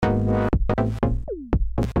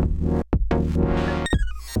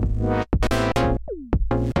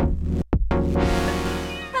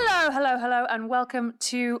welcome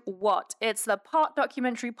to What? It's the part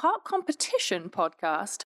documentary, part competition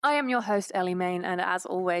podcast. I am your host, Ellie Main, and as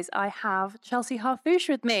always, I have Chelsea Harfouche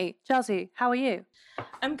with me. Chelsea, how are you?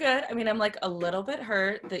 I'm good. I mean, I'm like a little bit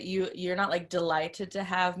hurt that you're not like delighted to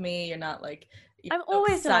have me. You're not like I'm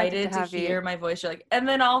always excited to hear my voice. You're like, and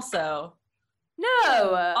then also,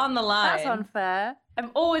 no, on the line. That's unfair. I'm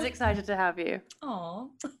always excited to have you. Aw.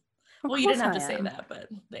 Well, you didn't have to say that, but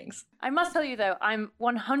thanks. I must tell you, though, I'm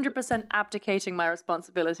 100% abdicating my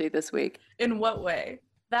responsibility this week. In what way?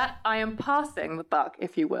 That I am passing the buck,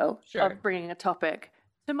 if you will, of bringing a topic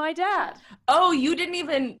to my dad. Oh, you didn't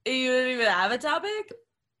even have a topic?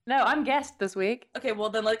 No, I'm guest this week. Okay, well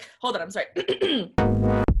then, hold on, I'm sorry.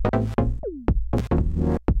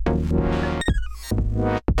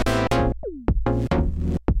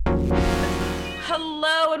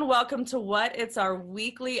 Hello and welcome to What? It's our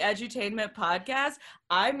weekly edutainment podcast.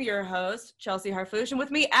 I'm your host, Chelsea Harfouche, and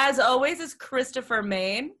with me, as always, is Christopher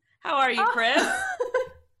Main. How are you, Chris?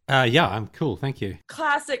 Yeah, I'm cool. Thank you.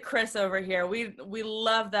 Classic Chris over here. We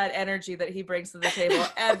love that energy that he brings to the table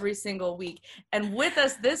every single week. And with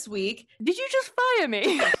us this week... Did you just fire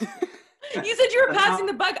me? You said you were passing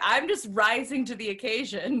the buck. I'm just rising to the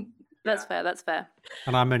occasion. That's fair, that's fair.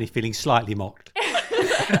 And I'm only feeling slightly mocked.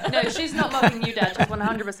 No, she's not mocking you, Dad. She's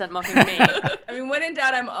 100% mocking me. I mean, when in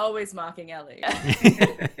doubt, I'm always mocking Ellie.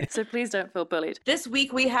 So please don't feel bullied. This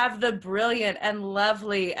week, we have the brilliant and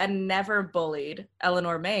lovely and never bullied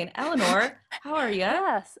Eleanor Main. Eleanor, how are you?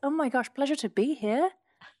 Yes. Oh my gosh, pleasure to be here.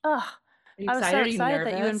 Oh, I was so excited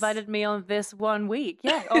that you invited me on this 1 week.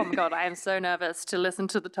 Yeah. Oh my God, I am so nervous to listen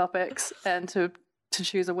to the topics and to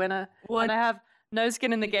choose a winner. What? And I have no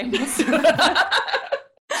skin in the game.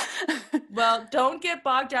 Well, don't get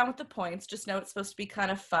bogged down with the points. Just know it's supposed to be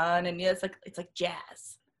kind of fun, and yeah, it's like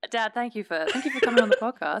jazz. Dad, thank you for coming on the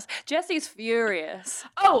podcast. Jesse's furious.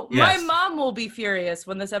 Oh, yes. My mom will be furious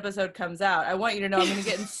when this episode comes out. I want you to know I'm going to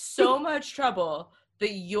get in so much trouble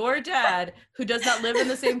that your dad, who does not live in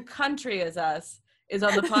the same country as us, is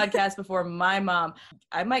on the podcast before my mom.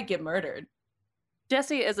 I might get murdered.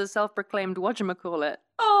 Jessie is a self-proclaimed whatchamacallit.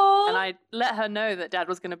 Oh. And I let her know that Dad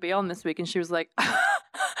was going to be on this week, and she was like,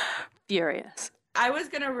 furious. I was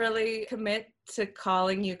going to really commit to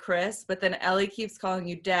calling you Chris, but then Ellie keeps calling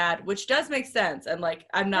you Dad, which does make sense. And like,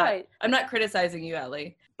 I'm not criticizing you,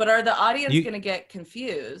 Ellie, but are the audience going to get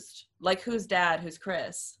confused? Like, who's Dad? Who's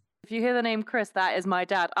Chris? If you hear the name Chris, that is my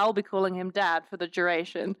dad. I'll be calling him Dad for the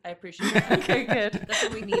duration. I appreciate that. Okay, good. That's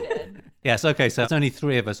what we needed. Yes, okay, so there's only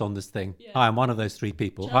 3 of us on this thing. Yeah. I am one of those 3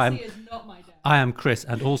 people. Chelsea is not my dad. I am Chris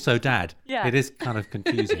and also Dad. Yeah. It is kind of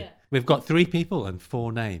confusing. Yeah. We've got 3 people and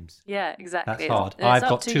 4 names. Yeah, exactly. That's hard. I've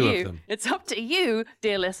got 2 of them. It's up to you,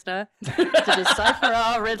 dear listener, to decipher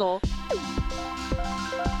our riddle.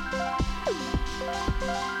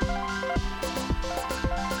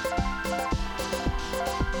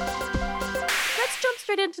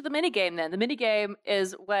 Straight into the minigame then. The minigame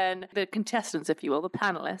is when the contestants, if you will, the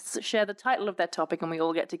panelists, share the title of their topic and we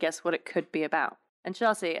all get to guess what it could be about. And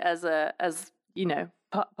Chelsea, as you know,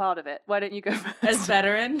 part of it, why don't you go first? As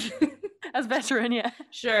veteran? As veteran, yeah.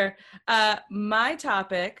 Sure. My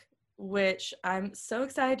topic, which I'm so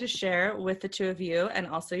excited to share with the 2 of you and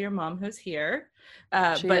also your mom who's here,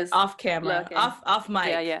 but off camera, off mic.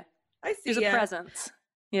 Yeah. I see. She's a presence.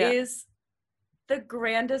 Yeah. Is the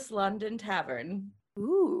Grandest London Tavern.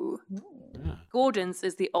 Ooh. Yeah. Gordon's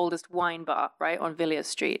is the oldest wine bar, right, on Villiers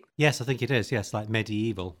Street. Yes, I think it is. Yes, like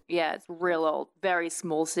medieval. Yeah, it's real old, very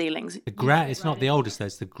small ceilings. It's not the oldest, though.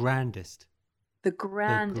 It's the grandest. The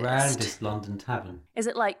grandest. The Grandest London Tavern. Is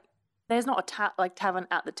it like, there's not a tavern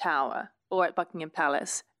at the Tower or at Buckingham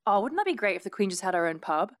Palace? Oh, wouldn't that be great if the Queen just had her own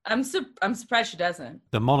pub? I'm surprised she doesn't.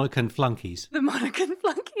 The Monarch and Flunkies. The Monarch and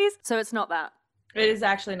Flunkies? So it's not that. It is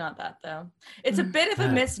actually not that, though. It's a bit of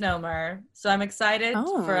a misnomer, so I'm excited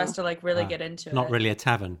for us to like really get into it. Not really a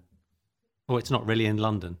tavern. Or it's not really in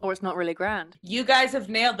London. Or it's not really grand. You guys have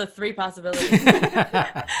nailed the 3 possibilities.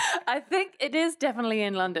 I think it is definitely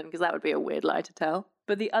in London, because that would be a weird lie to tell.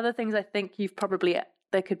 But the other things I think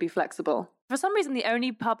they could be flexible. For some reason, the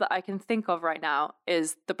only pub that I can think of right now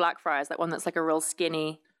is the Blackfriars, that one that's like a real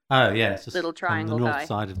skinny... Oh, yeah. It's just little triangle on the guy. north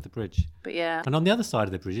side of the bridge. But yeah. And on the other side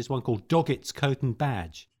of the bridge is one called Doggett's Coat and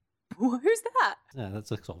Badge. Who's that? Yeah,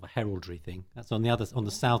 that's a sort of a heraldry thing. That's on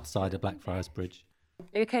the south side of Blackfriars Bridge.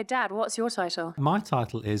 Okay, Dad, what's your title? My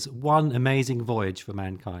title is One Amazing Voyage for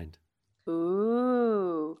Mankind.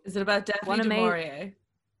 Ooh. Is it about Daphne du Maurier?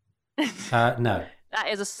 No. That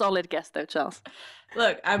is a solid guess, though, Charles.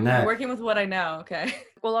 Look, I'm working with what I know, okay?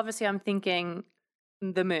 Well, obviously, I'm thinking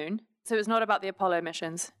the moon. So it's not about the Apollo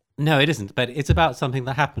missions. No, it isn't. But it's about something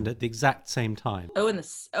that happened at the exact same time. Oh,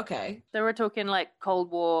 okay. So we're talking like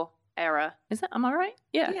Cold War era. Is that? Am I right?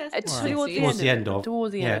 Yeah. Yes, It's right. Towards the end of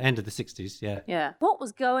end of the 60s. Yeah. Yeah. What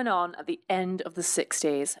was going on at the end of the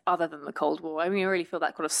 60s other than the Cold War? I mean, I really feel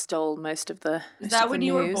that kind of stole most of the. Is that when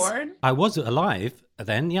you were born? I was alive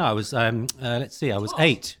then. Yeah, I was. Let's see. I was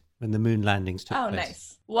 8 when the moon landings took place. Oh,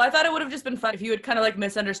 nice. Well, I thought it would have just been fun if you had kind of like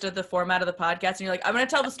misunderstood the format of the podcast and you're like, I'm going to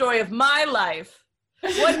tell the story of my life.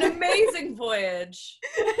 What an amazing voyage.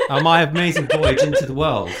 My amazing voyage into the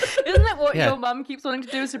world. Isn't that what your mum keeps wanting to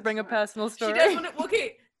do, is to bring a personal story? She does want to,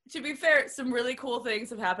 okay, to be fair, some really cool things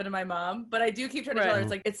have happened to my mom, but I do keep trying to tell her, it's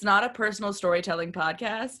like, it's not a personal storytelling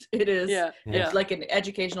podcast. It is like an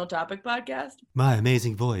educational topic podcast. My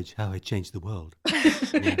amazing voyage, how I changed the world.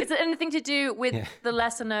 Is it anything to do with the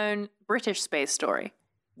lesser known British space story?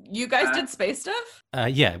 You guys did space stuff?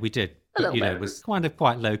 Yeah, we did. But, it was kind of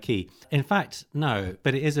quite low key. In fact, no,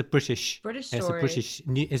 but it is a British story. It's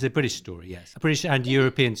a British story, yes. A British and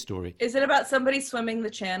European story. Is it about somebody swimming the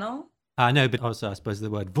channel? No, but also I suppose the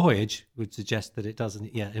word voyage would suggest that it doesn't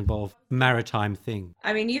involve maritime thing.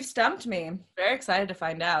 I mean, you've stumped me. I'm very excited to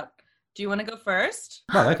find out. Do you want to go first?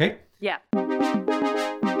 Well, okay. Yeah.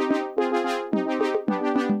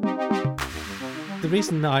 The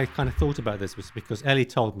reason I kind of thought about this was because Ellie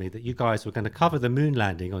told me that you guys were going to cover the moon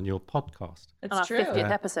landing on your podcast. It's true.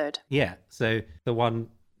 50th episode. Yeah. So the one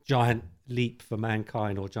giant leap for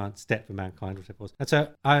mankind or giant step for mankind, whatever it was. And so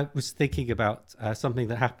I was thinking about something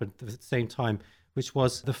that happened at the same time, which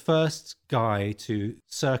was the first guy to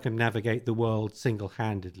circumnavigate the world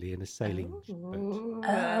single-handedly in a sailing boat.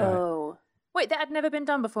 Oh. Wait, that had never been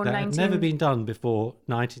done before. That had never been done before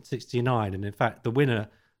 1969. And in fact, the winner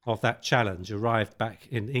of that challenge arrived back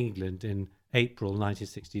in England in April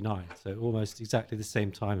 1969, so almost exactly the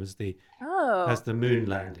same time as the moon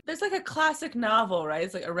landing. There's like a classic novel, right?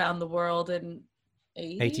 It's like Around the World in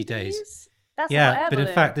 80 days. That's but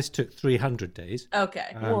in fact, this took 300 days.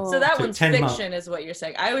 Okay, so that one's fiction, is what you're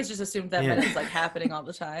saying. I always just assumed that meant it's like happening all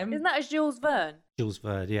the time. Isn't that a Jules Verne? Jules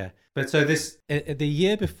Verne, yeah. But so the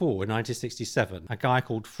year before, 1967, a guy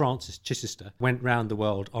called Francis Chichester went round the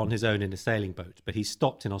world on his own in a sailing boat, but he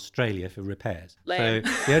stopped in Australia for repairs. Lame.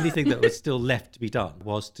 So the only thing that was still left to be done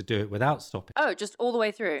was to do it without stopping. Oh, just all the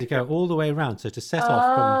way through. To go all the way around. So to set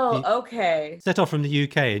off from the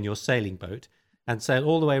UK in your sailing boat and sail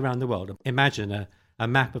all the way around the world. Imagine a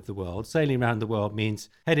map of the world. Sailing around the world means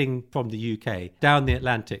heading from the UK down the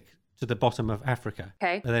Atlantic to the bottom of Africa.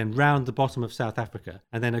 Okay. And then round the bottom of South Africa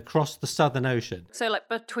and then across the Southern Ocean. So like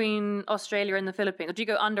between Australia and the Philippines. Or do you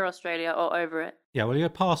go under Australia or over it? Yeah, well, you go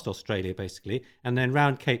past Australia basically and then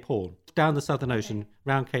round Cape Horn, down the Southern Ocean,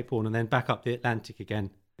 round Cape Horn and then back up the Atlantic again.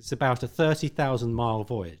 It's about a 30,000 mile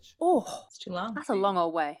voyage. Oh, it's too long. That's a long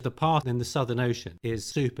old way. The part in the Southern Ocean is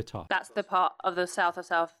super tough. That's the part of the south of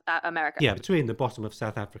South America. Yeah, between the bottom of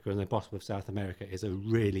South Africa and the bottom of South America is a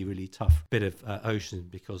really, really tough bit of ocean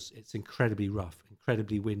because it's incredibly rough,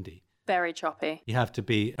 incredibly windy. Very choppy. You have to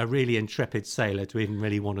be a really intrepid sailor to even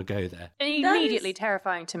really want to go there. And immediately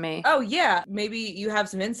terrifying to me. Oh, yeah. Maybe you have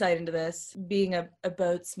some insight into this, being a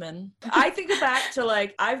boatsman. I think back to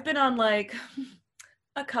like, I've been on like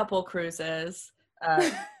a couple cruises.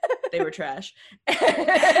 They were trash.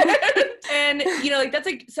 And, you know, like that's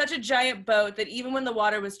like such a giant boat that even when the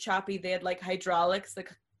water was choppy, they had like hydraulics that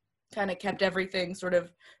kind of kept everything sort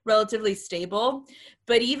of relatively stable.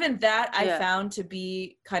 But even that I found to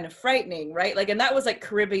be kind of frightening, right? Like, and that was like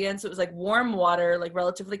Caribbean. So it was like warm water, like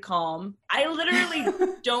relatively calm. I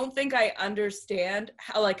literally don't think I understand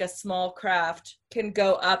how like a small craft can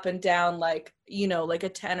go up and down like, you know, like a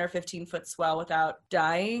 10 or 15 foot swell without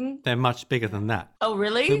dying. They're much bigger than that. Oh,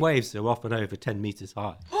 really? The waves are often over 10 meters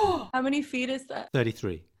high. How many feet is that?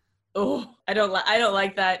 33. Oh, I don't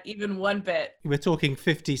like that even one bit. We're talking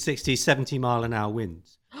 50, 60, 70 mile an hour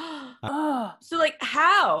winds. So like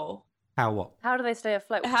how? How what? How do they stay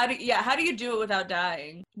afloat? How do you do it without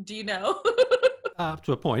dying? Do you know? Up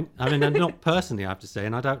to a point. I mean, and not personally, I have to say,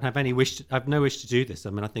 and I don't have any wish. I have no wish to do this. I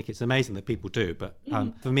mean, I think it's amazing that people do, but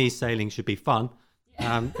for me, sailing should be fun.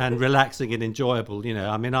 And relaxing and enjoyable, you know.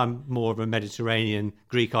 I mean, I'm more of a Mediterranean,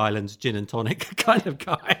 Greek islands, gin and tonic kind of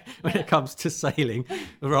guy when it comes to sailing,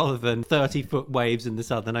 rather than 30-foot waves in the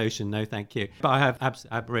Southern Ocean. No, thank you. But I have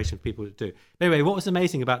admiration for people that do. But anyway, what was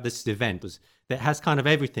amazing about this event was that it has kind of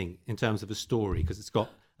everything in terms of a story, because it's got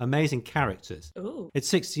amazing characters. Ooh. It's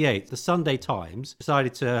 68. The Sunday Times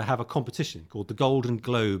decided to have a competition called the Golden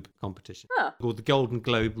Globe competition, called the Golden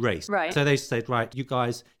Globe race. Right. So they said, right, you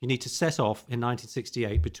guys, you need to set off in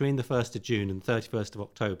 1968 between the 1st of June and 31st of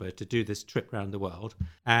October to do this trip around the world.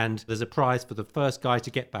 And there's a prize for the first guy to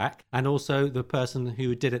get back and also the person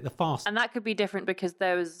who did it the fastest. And that could be different because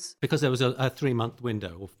there was a 3-month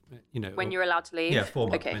window, or, when you're allowed to leave. Yeah,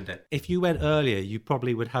 4-month window. If you went earlier, you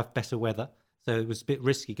probably would have better weather. So it was a bit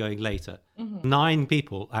risky going later. 9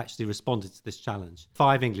 people actually responded to this challenge.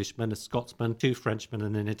 5 Englishmen, a Scotsman, 2 Frenchmen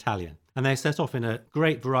and an Italian. And they set off in a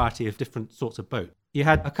great variety of different sorts of boat. You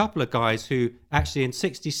had a couple of guys who actually in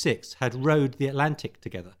 66 had rowed the Atlantic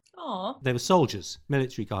together. Aww. They were soldiers,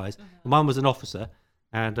 military guys. And one was an officer,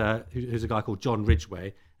 and who's a guy called John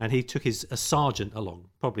Ridgway. And he took a sergeant along,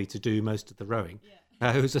 probably to do most of the rowing.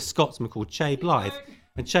 Who was a Scotsman called Che Blythe.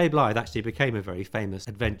 And Che Blythe actually became a very famous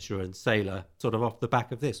adventurer and sailor sort of off the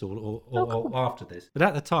back of this or after this. But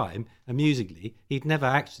at the time, amusingly, he'd never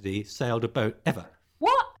actually sailed a boat ever.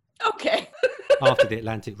 What? Okay. After the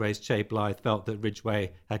Atlantic race, Che Blythe felt that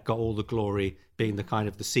Ridgway had got all the glory being the kind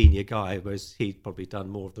of the senior guy, whereas he'd probably done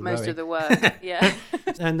more of the most rowing. of the work, yeah.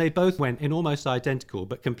 And they both went in almost identical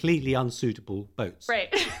but completely unsuitable boats.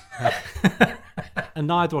 Right. And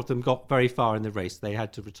neither of them got very far in the race. They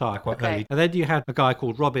had to retire quite early. And then you had a guy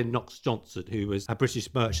called Robin Knox-Johnson, who was a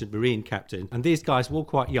British merchant marine captain. And these guys were all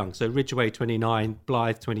quite young. So Ridgway, 29,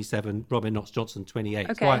 Blythe, 27, Robin Knox-Johnson, 28.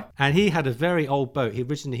 Okay. And he had a very old boat.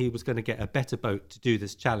 Originally, he was going to get a better boat to do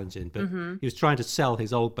this challenge in. But he was trying to sell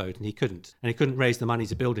his old boat and he couldn't. And he couldn't raise the money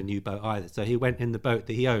to build a new boat either. So he went in the boat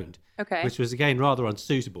that he owned, which was, again, rather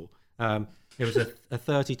unsuitable. It was a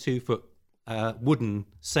 32-foot wooden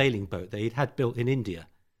sailing boat that he'd had built in India.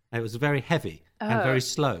 And it was very heavy and very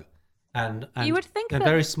slow and you would think and that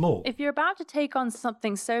very small. If you're about to take on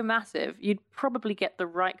something so massive, you'd probably get the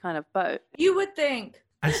right kind of boat. You would think.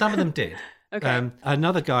 And some of them did. Okay.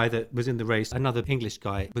 Another guy that was in the race, another English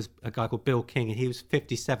guy, was a guy called Bill King, and he was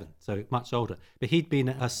 57, so much older. But he'd been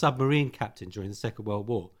a submarine captain during the Second World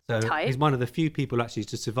War. So he's one of the few people actually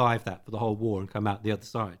to survive that for the whole war and come out the other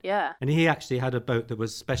side. Yeah. And he actually had a boat that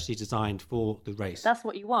was specially designed for the race. That's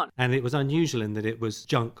what you want. And it was unusual in that it was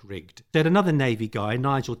junk rigged. They had another Navy guy,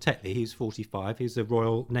 Nigel Tetley. He was 45. He was a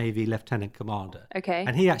Royal Navy Lieutenant Commander. Okay.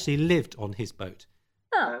 And he actually lived on his boat.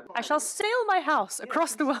 Oh, I shall sail my house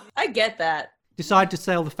across the world. I get that. Decided to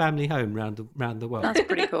sail the family home round the world. That's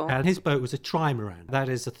pretty cool. And his boat was a trimaran. That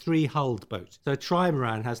is a 3-hulled boat. So a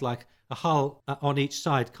trimaran has like a hull on each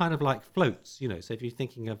side, kind of like floats, So if you're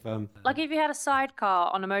thinking of... like if you had a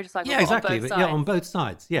sidecar on a motorcycle, yeah, exactly. on both sides. Yeah, on both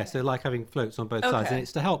sides. Yeah, so like having floats on both sides. And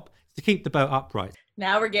it's to keep the boat upright.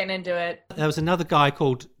 Now we're getting into it. There was another guy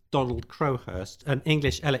called Donald Crowhurst, an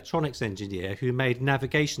English electronics engineer who made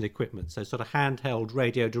navigation equipment, so sort of handheld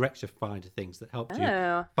radio direction finder things that helped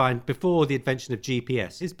you find before the invention of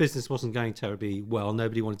GPS. His business wasn't going terribly well.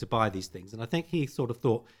 Nobody wanted to buy these things. And I think he sort of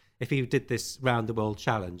thought if he did this round the world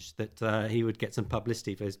challenge that he would get some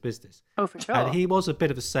publicity for his business. Oh, for sure. And he was a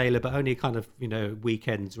bit of a sailor, but only kind of,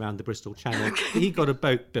 weekends around the Bristol Channel. He got a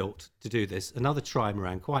boat built to do this, another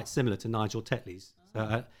trimaran, quite similar to Nigel Tetley's.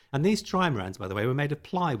 And these trimarans, by the way, were made of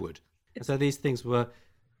plywood. And so these things were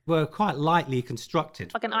quite lightly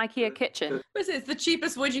constructed. Like an IKEA kitchen. It's the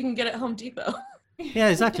cheapest wood you can get at Home Depot. Yeah,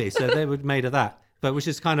 exactly. So they were made of that, but which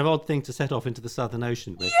is kind of odd thing to set off into the Southern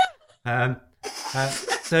Ocean with.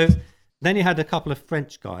 So then you had a couple of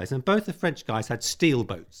French guys, and both the French guys had steel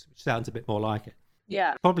boats, which sounds a bit more like it.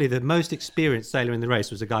 Yeah. Probably the most experienced sailor in the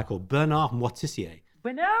race was a guy called Bernard Moitessier.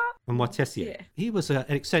 Yeah. He was an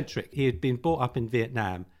eccentric. He had been brought up in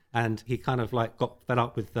Vietnam, and he kind of like got fed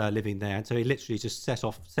up with living there. And so he literally just set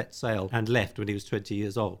sail and left when he was 20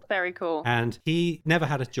 years old. Very cool. And he never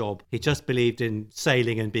had a job. He just believed in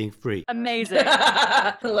sailing and being free. Amazing.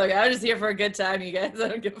 Look, I'm just here for a good time, you guys. I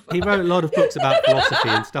don't give a fuck. He wrote a lot of books about philosophy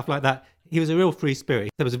and stuff like that. He was a real free spirit.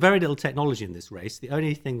 There was very little technology in this race. The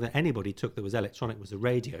only thing that anybody took that was electronic was a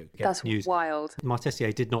radio. That's wild.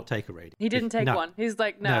 Moitessier did not take a radio. He didn't take one. He's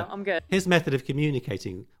like, no, I'm good. His method of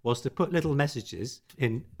communicating was to put little messages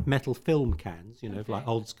in metal film cans, like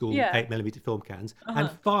old school 8mm film cans, and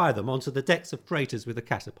fire them onto the decks of freighters with a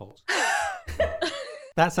catapult.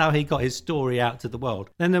 That's how he got his story out to the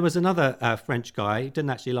world. Then there was another French guy, didn't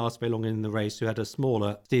actually last very long in the race, who had a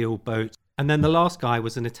smaller steel boat. And then the last guy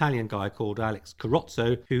was an Italian guy called Alex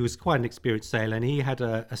Carrozzo, who was quite an experienced sailor, and he had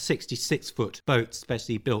a 66-foot boat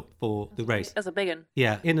specially built for the race. That's a big one.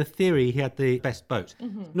 Yeah, in a theory, he had the best boat.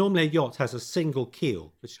 Mm-hmm. Normally, a yacht has a single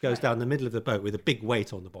keel, which goes down the middle of the boat with a big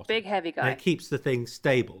weight on the bottom. Big, heavy guy. And it keeps the thing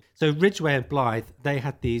stable. So Ridgway and Blythe, they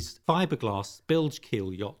had these fiberglass bilge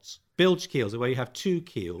keel yachts Bilge keels are where you have two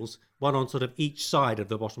keels, one on sort of each side of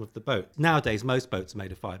the bottom of the boat. Nowadays, most boats are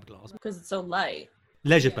made of fiberglass. Because it's so light.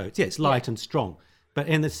 Leisure boats, yeah, it's light and strong. But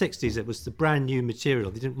in the 60s, it was the brand new material.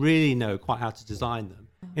 They didn't really know quite how to design them.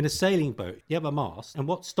 In a sailing boat, you have a mast, and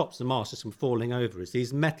what stops the mast just from falling over is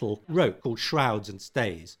these metal rope called shrouds and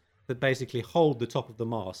stays that basically hold the top of the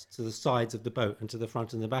mast to the sides of the boat and to the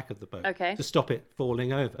front and the back of the boat to stop it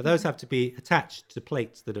falling over. Those have to be attached to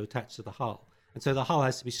plates that are attached to the hull. And so the hull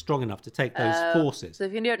has to be strong enough to take those forces. So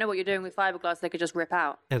if you don't know what you're doing with fiberglass, they could just rip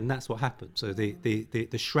out. And that's what happened. So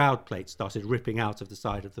the shroud plates started ripping out of the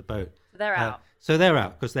side of the boat. They're out. So they're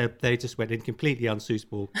out because they just went in completely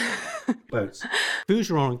unsuitable boats.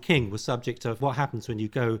 Fougeron and King was subject of what happens when you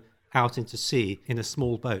go out into sea in a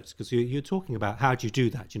small boat, because you're talking about how do you do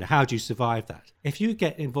that? How do you survive that? If you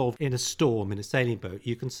get involved in a storm in a sailing boat,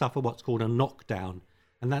 you can suffer what's called a knockdown.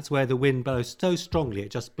 And that's where the wind blows so strongly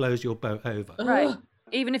it just blows your boat over. Right.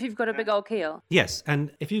 Even if you've got a big old keel. Yes,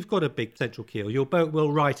 and if you've got a big central keel, your boat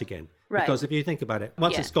will right again. Right. Because if you think about it,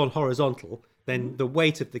 once it's gone horizontal, then the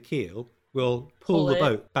weight of the keel will pull the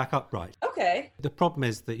boat back upright. Okay. The problem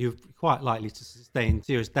is that you're quite likely to sustain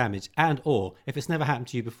serious damage, and or if it's never happened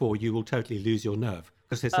to you before, you will totally lose your nerve.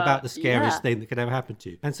 Because it's about the scariest thing that could ever happen to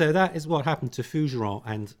you. And so that is what happened to Fougeron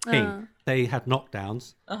and King. They had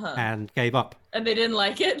knockdowns and gave up. And they didn't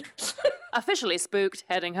like it? Officially spooked,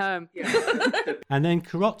 heading home. And then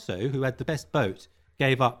Carrozzo, who had the best boat,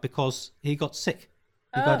 gave up because he got sick.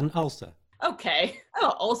 He got an ulcer. Okay. I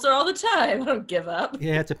got ulcer all the time. I don't give up. He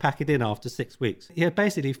had to pack it in after 6 weeks. He had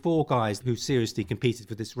basically 4 guys who seriously competed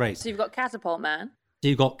for this race. So you've got Catapult Man. So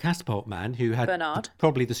you've got Catapult Man, who had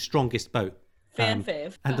probably the strongest boat. Fan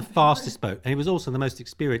fave. And the fastest boat. And he was also the most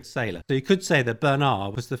experienced sailor. So you could say that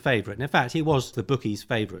Bernard was the favourite. And in fact, he was the bookies'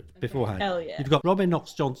 favourite beforehand. Hell yeah. You've got Robin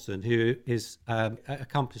Knox-Johnson, who is an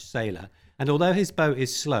accomplished sailor. And although his boat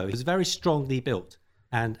is slow, he's very strongly built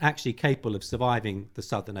and actually capable of surviving the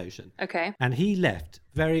Southern Ocean. Okay. And he left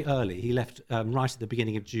very early. He left right at the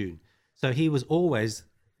beginning of June. So he was always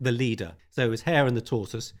the leader. So it was Hare and the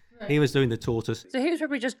Tortoise. He was doing the tortoise. So he was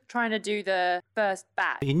probably just trying to do the first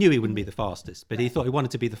batch. He knew he wouldn't be the fastest, but he thought he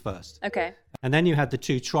wanted to be the first. Okay. And then you had the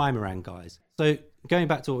 2 trimaran guys. So going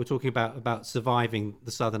back to what we're talking about surviving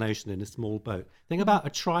the Southern Ocean in a small boat. The thing about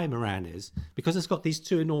a trimaran is, because it's got these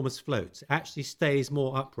 2 enormous floats, it actually stays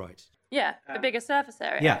more upright. Yeah, a bigger surface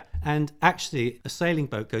area. Yeah, and actually a sailing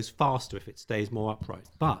boat goes faster if it stays more upright.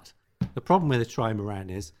 But the problem with a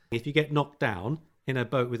trimaran is, if you get knocked down in a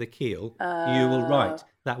boat with a keel, you will right.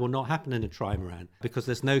 That will not happen in a trimaran because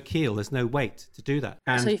there's no keel, there's no weight to do that.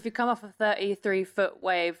 And so if you come off a 33-foot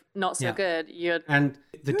wave, not so good, you're... And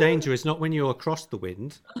the danger is not when you're across the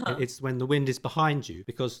wind, it's when the wind is behind you,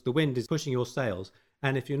 because the wind is pushing your sails.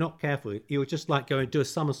 And if you're not careful, you'll just like go and do a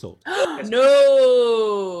somersault.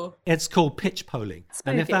 No! It's called pitch poling.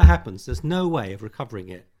 Spooky. And if that happens, there's no way of recovering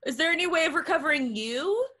it. Is there any way of recovering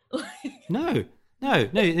you? No,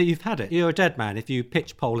 you've had it. You're a dead man if you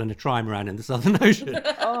pitch pole in a trimaran in the Southern Ocean.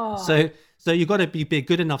 So you've got to be a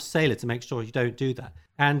good enough sailor to make sure you don't do that.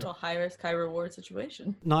 And a high risk, high reward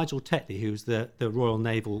situation. Nigel Tetley, who's the Royal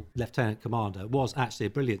Naval Lieutenant Commander, was actually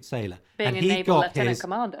a brilliant sailor. Being a Naval Lieutenant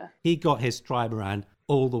Commander. He got his trimaran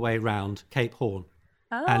all the way round Cape Horn.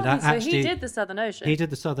 Oh, and so he did the Southern Ocean. He did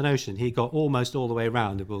the Southern Ocean. He got almost all the way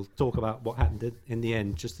around, and we'll talk about what happened in the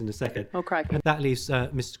end just in a second. Oh, crikey. And that leaves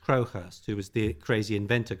Mr. Crowhurst, who was the crazy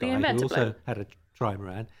inventor guy, who also had a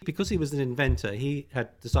trimaran. Because he was an inventor, he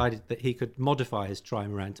had decided that he could modify his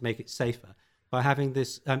trimaran to make it safer by having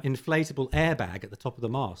this inflatable airbag at the top of the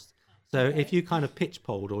mast. So if you kind of pitch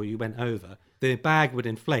poled or you went over, the bag would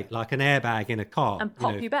inflate like an airbag in a car. And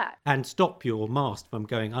pop you back. And stop your mast from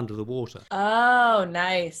going under the water. Oh,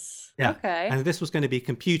 nice. Yeah. Okay. And this was going to be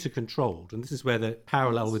computer controlled. And this is where the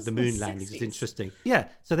parallel with the moon landing is interesting. Yeah.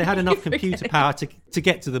 So they had enough computer power to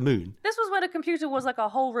get to the moon. This was when a computer was like a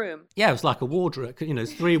whole room. Yeah, it was like a wardrobe.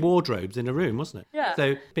 It's 3 wardrobes in a room, wasn't it? Yeah.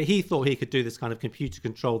 So, but he thought he could do this kind of computer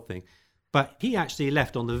controlled thing. But he actually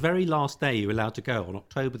left on the very last day you were allowed to go, on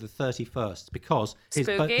October the 31st, because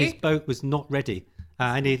his boat was not ready.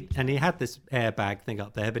 And he had this airbag thing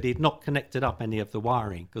up there, but he'd not connected up any of the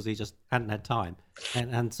wiring because he just hadn't had time.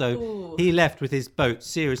 And so he left with his boat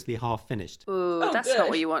seriously half finished. Ooh, that's not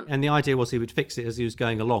what you want. And the idea was he would fix it as he was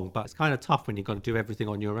going along, but it's kind of tough when you've got to do everything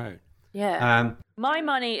on your own. Yeah. My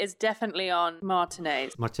money is definitely on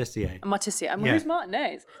Martinez. Martessier. Who's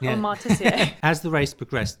Martinez? Yeah. On Martessier. As the race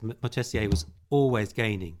progressed, Martessier was always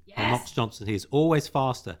gaining. Yes. And Knox-Johnson, he was always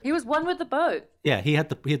faster. He was one with the boat. Yeah, he had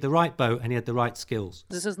the right boat and he had the right skills.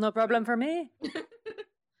 This is no problem for me.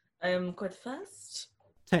 I am quite fast.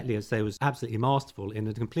 Tetley, I'd say, was absolutely masterful in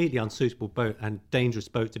a completely unsuitable boat and dangerous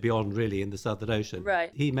boat to be on, really, in the Southern Ocean. Right.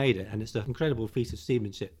 He made it, and it's an incredible feat of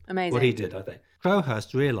seamanship. Amazing. What he did, I think.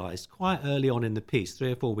 Crowhurst realised quite early on in the piece,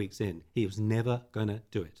 3 or 4 weeks in, he was never going to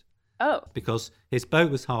do it. Oh. Because his boat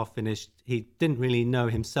was half finished. He didn't really know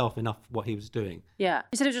himself enough what he was doing. Yeah.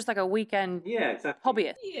 He said it was just like a weekend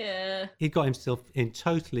hobbyist. Yeah. He got himself in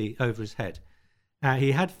totally over his head.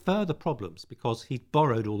 He had further problems because he'd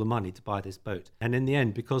borrowed all the money to buy this boat. And in the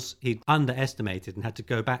end, because he'd underestimated and had to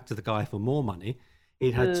go back to the guy for more money,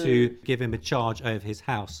 he'd had to give him a charge over his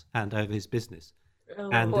house and over his business.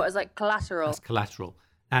 And What, as like collateral? as collateral.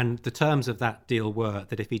 And the terms of that deal were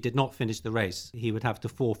that if he did not finish the race, he would have to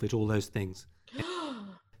forfeit all those things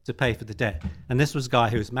to pay for the debt. And this was a guy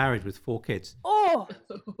who was married with 4 kids. Oh!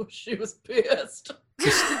 She was pissed.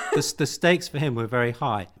 The stakes for him were very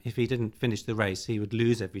high. If he didn't finish the race, he would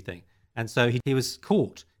lose everything. And so he was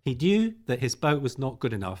caught. He knew that his boat was not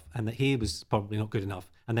good enough and that he was probably not good enough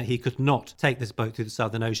and that he could not take this boat through the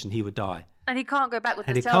Southern Ocean. He would die. And he can't go back with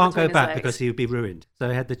And his he tail can't go between his back legs. because he would be ruined. So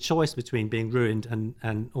he had the choice between being ruined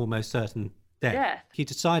and almost certain death. Death. He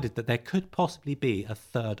decided that there could possibly be a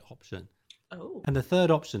third option. Oh. And the third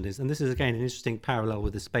option is, and this is again an interesting parallel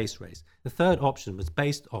with the space race, the third option was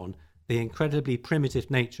based on the incredibly primitive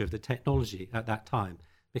nature of the technology at that time.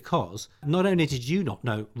 Because not only did you not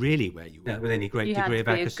know really where you were with any great You had degree to of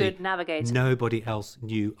be a accuracy, good navigator. nobody else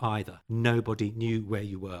knew either. Nobody knew where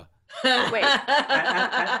you were. Wait.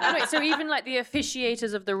 Wait, so even like the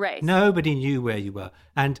officiators of the race? Nobody knew where you were.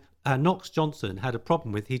 And Knox Johnson had a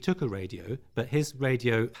problem with, he took a radio, but his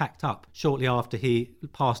radio packed up shortly after he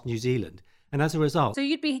passed New Zealand. And as a result... So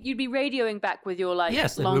you'd be radioing back with your like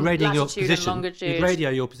Yes, long, we're radioing your latitude and position. longitude. You'd radio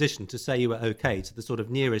your position to say you were okay to the sort of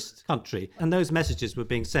nearest country. And those messages were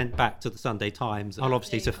being sent back to the Sunday Times, and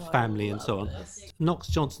obviously to family and so on. Knox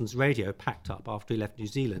Johnson's radio packed up after he left New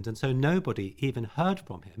Zealand, and so nobody even heard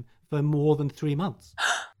from him for more than 3 months.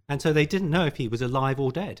 And so they didn't know if he was alive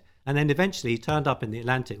or dead. And then eventually he turned up in the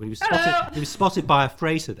Atlantic when he was spotted by a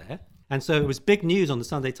freighter there. And so it was big news on the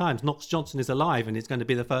Sunday Times. Knox Johnson is alive and he's going to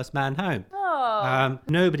be the first man home.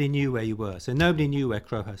 Nobody knew where you were. So nobody knew where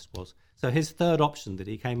Crowhurst was. So his third option that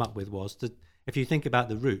he came up with was to, if you think about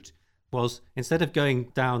the route, was instead of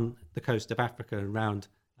going down the coast of Africa and round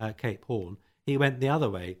Cape Horn, he went the other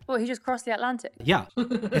way. Well, he just crossed the Atlantic. Yeah.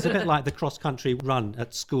 It's a bit like the cross-country run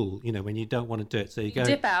at school, you know, when you don't want to do it. So you go...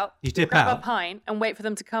 Dip out. You dip grab out. a pint and wait for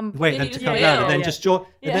them to come. Wait for them to come down and then just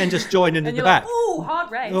join in And the you're back. like, ooh,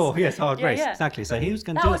 hard race. Oh, yes, hard Yeah, race. yeah. Exactly. So he was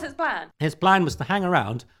going to That do was it. his plan. His plan was to hang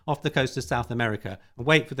around off the coast of South America and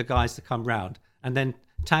wait for the guys to come round and then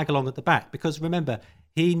tag along at the back. Because remember,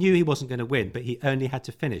 he knew he wasn't going to win, but he only had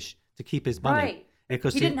to finish to keep his money. Right.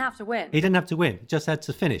 Because He didn't have to win. He didn't have to win. He just had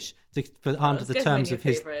to finish under the terms of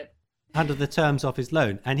his under the terms of his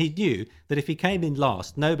loan. And he knew that if he came in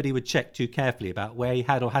last, nobody would check too carefully about where he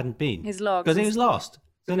had or hadn't been. His logs. Because he was last.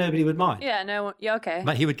 So nobody would mind. Yeah, no one. Yeah, okay.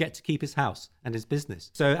 But he would get to keep his house and his business.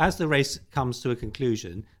 So as the race comes to a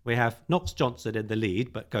conclusion, we have Knox Johnson in the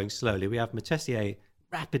lead, but going slowly. We have Metissier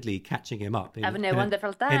rapidly catching him up Having a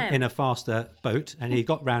wonderful time. in a faster boat. And he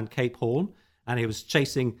got round Cape Horn and he was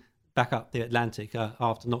chasing back up the Atlantic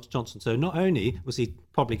after Knox Johnson. So not only was he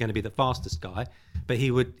probably going to be the fastest guy, but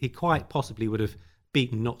he quite possibly would have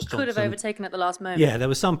beaten Knox Johnson. Could have overtaken at the last moment. Yeah, there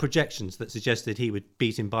were some projections that suggested he would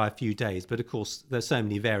beat him by a few days, but of course there's so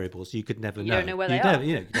many variables you could never know. You don't know where they are.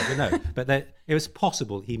 You never know. But it was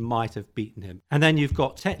possible he might have beaten him. And then you've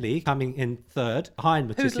got Tetley coming in third behind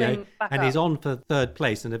Metissier, Hoodling back and up. he's on for third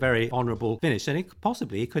place in a very honourable finish. And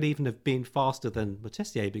he could even have been faster than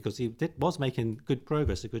Metissier because he was making good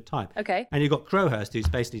progress, a good time. Okay. And you've got Crowhurst, who's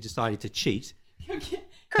basically decided to cheat.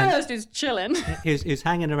 Crowhurst is chilling. He's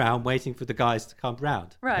hanging around waiting for the guys to come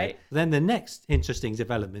round. Right. Then the next interesting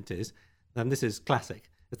development is, and this is classic,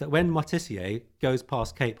 is that when Metissier goes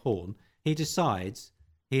past Cape Horn, he decides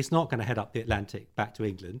he's not going to head up the Atlantic back to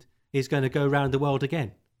England. He's going to go around the world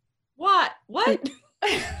again. What?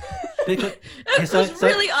 Because, This was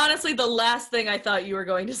really honestly the last thing I thought you were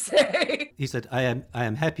going to say. he said, I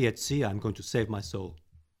am happy at sea. I'm going to save my soul.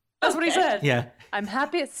 That's what he said. Yeah. I'm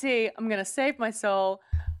happy at sea. I'm going to save my soul.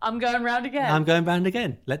 I'm going round again. I'm going round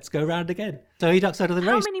again. Let's go round again. So he ducks out of the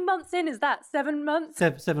How race. many months in is that? 7 months?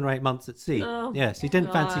 7 or 8 months at sea. Oh, Yes, he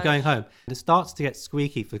didn't fancy gosh. going home. It starts to get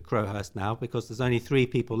squeaky for Crowhurst now because there's only 3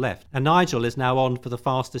 people left. And Nigel is now on for the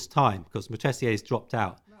fastest time because Metessier's dropped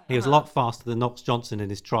out. He was a lot faster than Knox Johnson in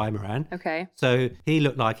his trimaran. Okay. So he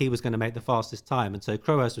looked like he was going to make the fastest time. And so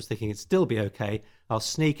Crowhurst was thinking it'd still be okay. I'll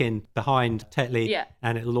sneak in behind Tetley Yeah.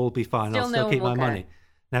 and it'll all be fine. Still I'll no still keep my one will money.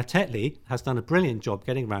 Now, Tetley has done a brilliant job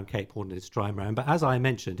getting around Cape Horn in his trimaran, but as I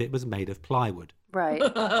mentioned, it was made of plywood. Right.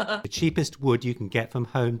 The cheapest wood you can get from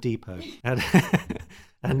Home Depot.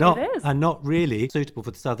 And not really suitable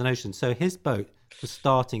for the Southern Ocean. So his boat was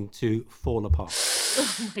starting to fall apart.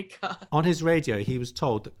 Oh my God. On his radio, he was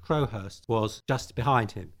told that Crowhurst was just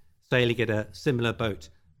behind him, sailing in a similar boat.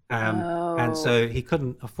 And so he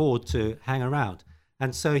couldn't afford to hang around.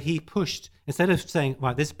 And so he pushed, instead of saying,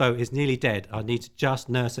 right, this boat is nearly dead, I need to just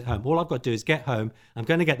nurse it home. All I've got to do is get home. I'm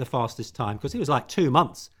going to get the fastest time, because he was like 2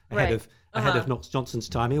 months ahead of Knox Johnson's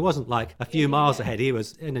time. He wasn't like a few miles ahead. He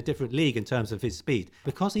was in a different league in terms of his speed.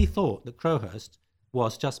 Because he thought that Crowhurst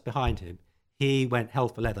was just behind him, he went hell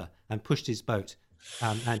for leather and pushed his boat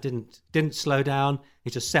and didn't slow down. He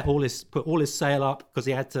just put all his sail up, because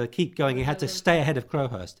he had to keep going. He had to stay ahead of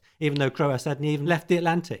Crowhurst, even though Crowhurst hadn't even left the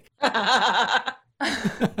Atlantic.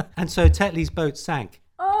 And so Tetley's boat sank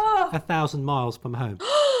 1,000 miles from home.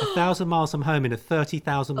 1,000 miles from home in a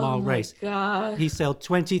 30,000-mile race. God. He sailed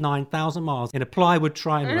 29,000 miles in a plywood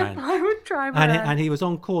trimaran. And he was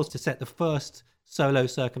on course to set the first solo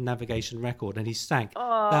circumnavigation record, and he sank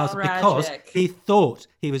because he thought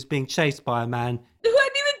he was being chased by a man who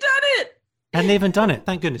hadn't even done it. Hadn't even done it.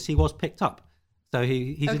 Thank goodness he was picked up. So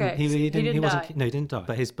he didn't die.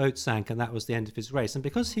 But his boat sank, and that was the end of his race. And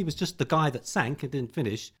because he was just the guy that sank and didn't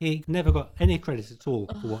finish, he never got any credit at all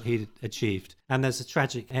for what he'd achieved. And there's a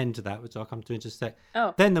tragic end to that, which I'll come to in just a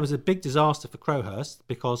sec. Then there was a big disaster for Crowhurst,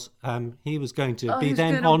 because he was going to be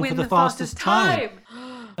then on for the fastest time.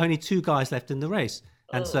 Only 2 guys left in the race.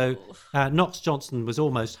 And so Knox Johnson was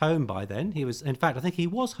almost home by then. In fact, I think he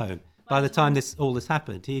was home. By the time all this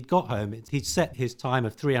happened, he'd got home. He'd set his time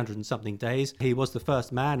of 300 and something days. He was the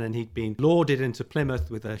first man, and he'd been lauded into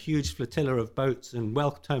Plymouth with a huge flotilla of boats and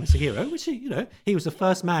welcomed home as a hero, which, he was the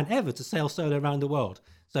first man ever to sail solo around the world.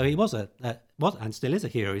 So he was and still is a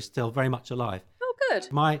hero. He's still very much alive. Oh,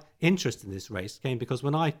 good. My interest in this race came because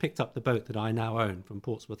when I picked up the boat that I now own from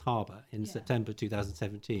Portsmouth Harbour in September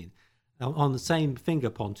 2017, on the same finger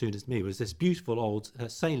pontoon as me was this beautiful old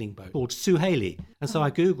sailing boat called Suhaili. And so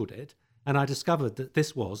I Googled it, and I discovered that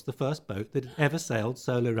this was the first boat that had ever sailed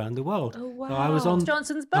solo around the world. Oh, wow. So I was on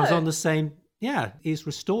Johnson's boat. I was on the same... Yeah, he's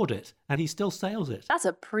restored it, and he still sails it. That's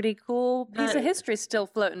a pretty cool piece of history still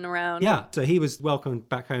floating around. Yeah, so he was welcomed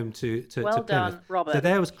back home to Well Plymouth. done, Robert. So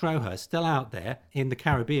there was Crowhurst, still out there in the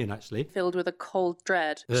Caribbean, actually. Filled with a cold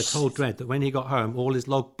dread. A cold dread that when he got home, all his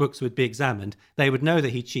log books would be examined. They would know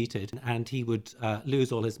that he cheated, and he would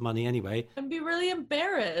lose all his money anyway. And be really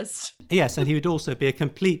embarrassed. Yes, and he would also be a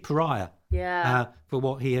complete pariah. Yeah. For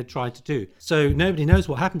what he had tried to do. So nobody knows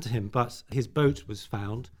what happened to him, but his boat was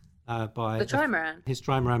found by... The trimaran? His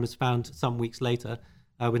trimaran was found some weeks later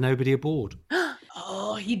with nobody aboard.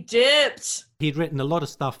 Oh, he dipped. He'd written a lot of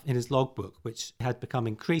stuff in his logbook, which had become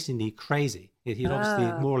increasingly crazy. He'd obviously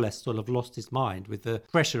more or less sort of lost his mind with the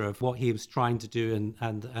pressure of what he was trying to do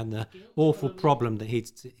and the awful problem that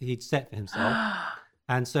he'd set for himself.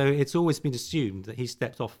 And so it's always been assumed that he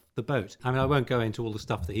stepped off the boat. I mean, I won't go into all the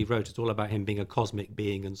stuff that he wrote. It's all about him being a cosmic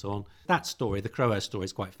being and so on. That story, the Crowhurst story,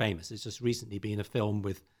 is quite famous. It's just recently been a film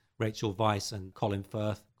with Rachel Weisz and Colin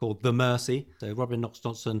Firth called The Mercy. So Robin Knox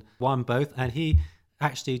Johnson won both, and he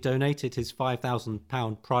actually donated his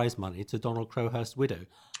 £5,000 prize money to Donald Crowhurst's widow.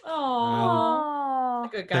 Oh,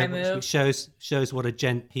 good guy move. Which shows what a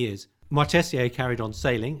gent he is. Marchesier carried on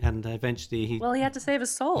sailing, and eventually he had to save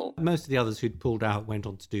his soul. Most of the others who'd pulled out went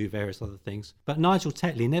on to do various other things. But Nigel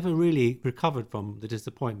Tetley never really recovered from the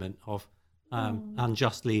disappointment of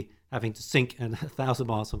unjustly having to sink 1,000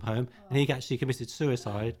 miles from home, and he actually committed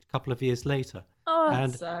suicide a couple of years later.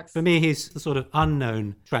 That sucks. For me, he's the sort of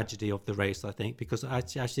unknown tragedy of the race, I think, because I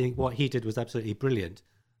actually think what he did was absolutely brilliant.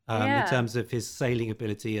 In terms of his sailing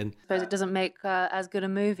ability, and I suppose it doesn't make as good a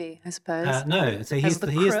movie. I suppose no. So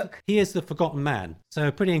he is the forgotten man. So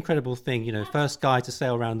a pretty incredible thing, first guy to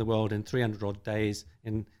sail around the world in 300 odd days,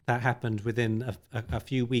 and that happened within a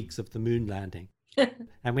few weeks of the moon landing.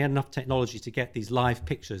 And we had enough technology to get these live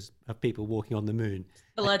pictures of people walking on the moon.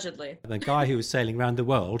 Allegedly. The guy who was sailing around the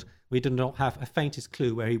world, we did not have a faintest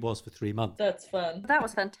clue where he was for 3 months. That's fun. That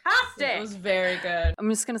was fantastic. It was very good. I'm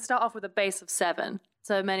just going to start off with a base of 7.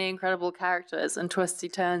 So many incredible characters and twisty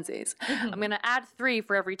turnsies. I'm going to add 3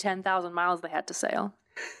 for every 10,000 miles they had to sail.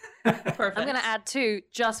 Perfect. I'm going to add 2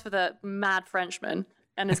 just for the mad Frenchman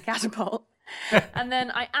and his catapult. And then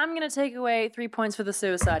I am going to take away 3 points for the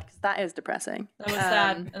suicide, because that is depressing. That was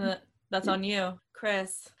sad. And that's on you.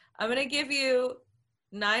 Chris, I'm going to give you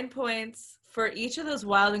 9 points for each of those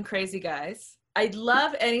wild and crazy guys. I'd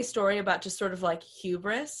love any story about just sort of like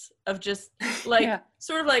hubris of just like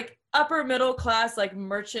sort of like upper middle class, like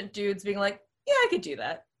merchant dudes being like, Yeah, I could do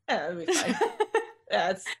that. Yeah, that'd be fine.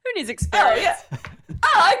 Who needs experience?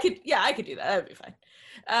 I could do that. That'd be fine.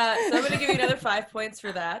 So I'm going to give you another 5 points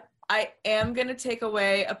for that. I am going to take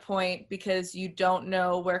away a point because you don't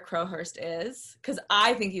know where Crowhurst is, because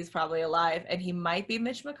I think he's probably alive and he might be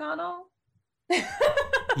Mitch McConnell.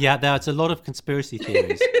 Yeah, there's a lot of conspiracy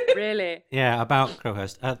theories. Really? Yeah, about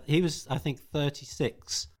Crowhurst. He was, I think,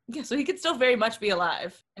 36. Yeah, so he could still very much be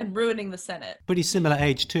alive and ruining the Senate. Pretty similar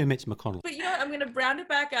age to Mitch McConnell. But you know what? I'm going to round it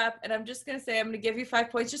back up, and I'm just going to say I'm going to give you 5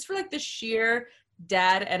 points just for like the sheer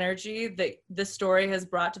dad energy that the story has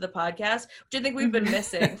brought to the podcast, which I think we've been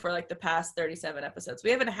missing for like the past 37 episodes.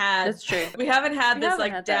 We haven't had. That's true. We haven't had this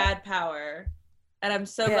like had dad that. power, and I'm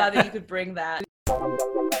so glad that you could bring that.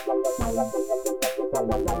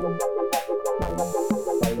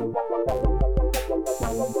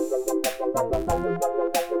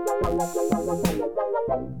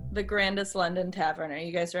 The Grandest London Tavern. Are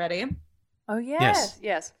you guys ready? Oh, yes.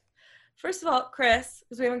 Yes. First of all, Chris,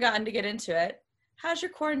 because we haven't gotten to get into it, how's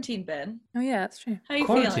your quarantine been? Oh, yeah, that's true. How are you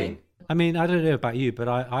Quarantine. feeling? I mean, I don't know about you, but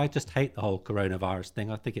I just hate the whole coronavirus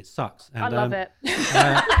thing. I think it sucks. And, I love it.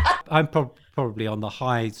 I'm probably on the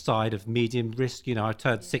high side of medium risk. You know, I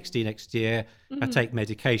turn 60 next year. I take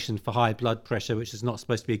medication for high blood pressure, which is not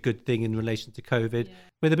supposed to be a good thing in relation to COVID.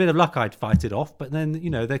 With a bit of luck, I'd fight it off. But then, you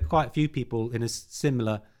know, there are quite a few people with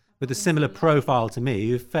a similar profile to me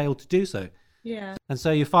who've failed to do so. Yeah. And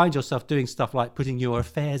so you find yourself doing stuff like putting your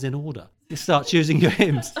affairs in order. You start choosing your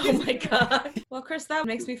hymns. Oh my God. Well, Chris, that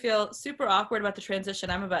makes me feel super awkward about the transition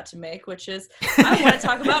I'm about to make, which is I want to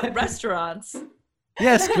talk about restaurants.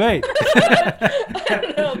 Yes, great. I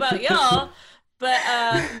don't know about y'all, but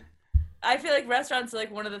I feel like restaurants are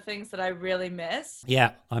like one of the things that I really miss.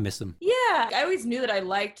 Yeah, I miss them. Yeah. I always knew that I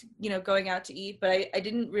liked, you know, going out to eat, but I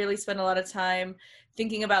didn't really spend a lot of time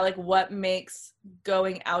thinking about like what makes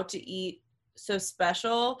going out to eat so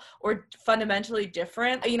special or fundamentally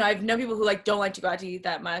different. You know, I've known people who like don't like to go out to eat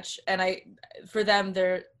that much, and for them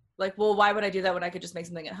they're like, well, why would I do that when I could just make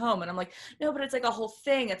something at home? And I'm like, no, but it's like a whole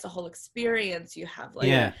thing. It's a whole experience. You have like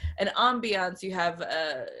an ambiance. You have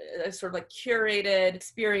a sort of like curated,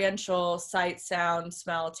 experiential sight, sound,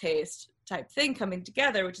 smell, taste type thing coming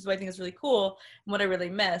together, which is what I think is really cool and what I really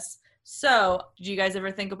miss. So, did you guys ever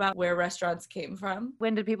think about where restaurants came from?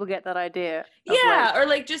 When did people get that idea? Yeah, or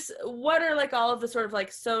like just what are like all of the sort of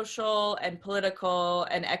like social and political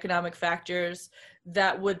and economic factors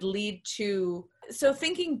that would lead to, so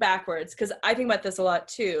thinking backwards, because I think about this a lot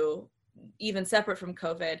too, even separate from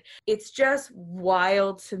COVID, it's just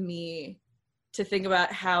wild to me to think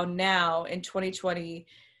about how now in 2020,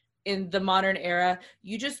 in the modern era,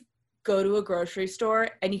 you just go to a grocery store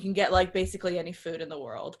and you can get like basically any food in the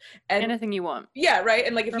world and anything you want. Yeah, right.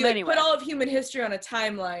 And like if From you like anywhere. put all of human history on a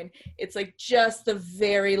timeline, it's like just the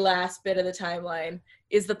very last bit of the timeline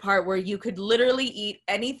is the part where you could literally eat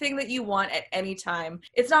anything that you want at any time.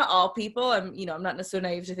 It's not all people. I'm not necessarily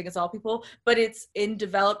naive to think it's all people, but it's in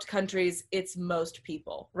developed countries, it's most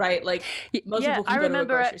people, right? Like most people can go to a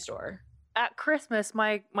grocery store. At Christmas,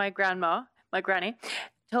 my grandma, my granny,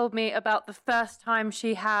 told me about the first time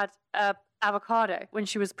she had avocado when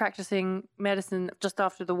she was practicing medicine just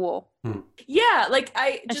after the war. Yeah, like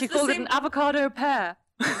and she called it an avocado pear.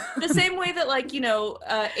 The same way that like,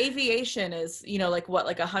 aviation is, like what,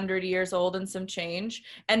 like 100 years old and some change.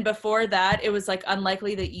 And before that, it was like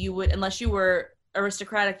unlikely that you would, unless you were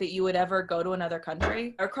aristocratic, that you would ever go to another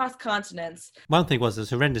country or across continents. One thing was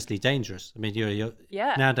it's horrendously dangerous. I mean, you're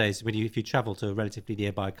nowadays if you travel to a relatively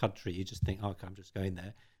nearby country, you just think, oh, okay, I'm just going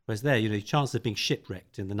there. Whereas there, the chances of being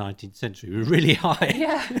shipwrecked in the 19th century were really high.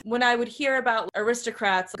 Yeah. When I would hear about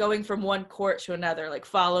aristocrats going from one court to another, like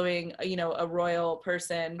following, a royal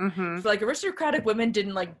person, like aristocratic women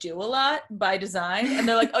didn't like do a lot by design. And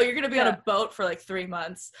they're like, oh, you're going to be on a boat for like 3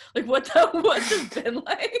 months. Like what's it been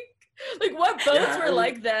like? Like what boats were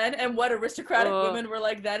like then and what aristocratic women were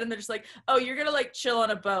like then. And they're just like, oh, you're going to like chill on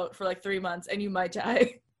a boat for like 3 months and you might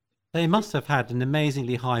die. They must have had an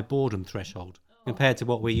amazingly high boredom threshold compared to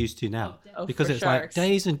what we're used to now. Because it's like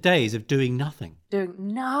days and days of doing nothing. Doing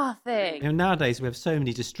nothing. Nowadays we have so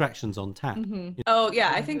many distractions on tap. Oh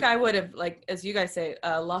yeah, I think I would have, like, as you guys say,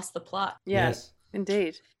 lost the plot. Yes.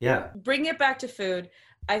 Indeed. Yeah. Bring it back to food.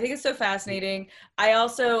 I think it's so fascinating.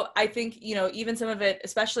 I think, even some of it,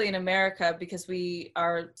 especially in America, because we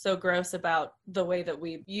are so gross about the way that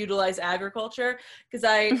we utilize agriculture. Because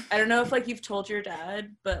I don't know if like you've told your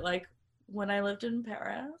dad, but like when I lived in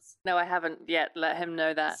Paris. No, I haven't yet let him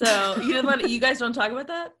know that. So you guys don't talk about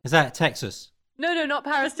that? Is that Texas? No, not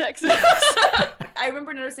Paris, Texas. I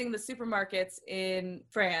remember noticing the supermarkets in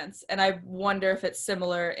France, and I wonder if it's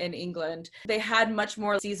similar in England. They had much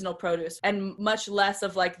more seasonal produce and much less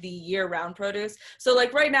of like the year-round produce. So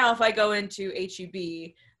like right now, if I go into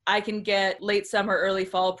H-E-B, I can get late summer, early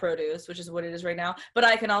fall produce, which is what it is right now. But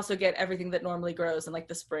I can also get everything that normally grows in like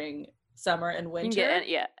the spring, summer, and winter. You can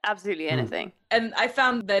get, absolutely anything. And I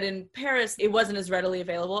found that in Paris, it wasn't as readily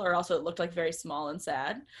available, or also it looked like very small and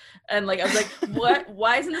sad. And like, I was like, what?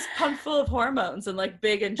 Why isn't this pump full of hormones and like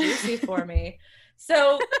big and juicy for me?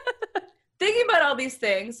 So thinking about all these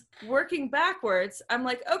things, working backwards, I'm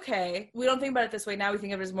like, okay, we don't think about it this way now. We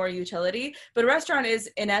think of it as more utility. But a restaurant is,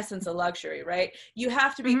 in essence, a luxury, right? You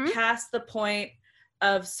have to be past the point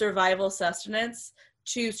of survival sustenance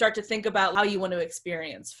to start to think about how you want to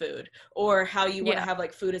experience food, or how you want to have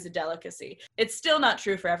like food as a delicacy. It's still not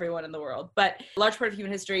true for everyone in the world, but a large part of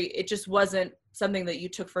human history, it just wasn't something that you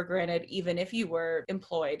took for granted, even if you were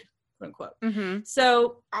employed, quote unquote.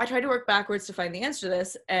 So I tried to work backwards to find the answer to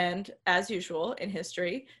this. And as usual in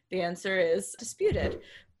history, the answer is disputed.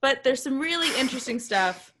 But there's some really interesting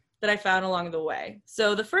stuff that I found along the way.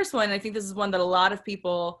 So the first one, I think this is one that a lot of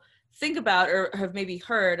people think about or have maybe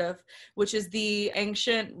heard of, which is the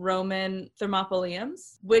ancient Roman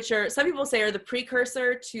thermopoliums, which are, some people say, are the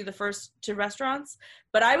precursor to the first to restaurants,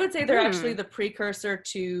 but I would say they're actually the precursor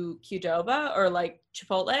to Qdoba or like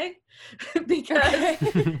Chipotle. Because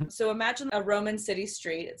so imagine a Roman city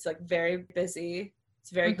street. It's like very busy. It's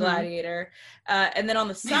very gladiator. And then on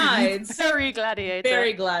the sides... Very gladiator.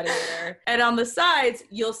 Very gladiator. And on the sides,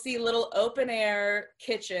 you'll see little open air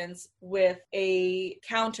kitchens with a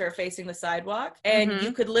counter facing the sidewalk. And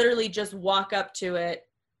you could literally just walk up to it,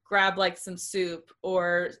 grab like some soup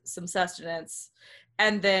or some sustenance,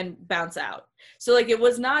 and then bounce out. So like it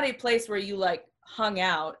was not a place where you like hung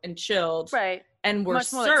out and chilled. Right. And were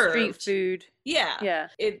much more served. like street food. Yeah.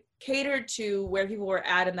 It catered to where people were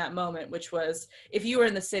at in that moment, which was, if you were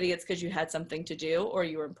in the city, it's because you had something to do or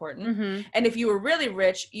you were important. And if you were really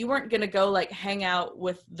rich, you weren't going to go like hang out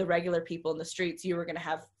with the regular people in the streets. You were going to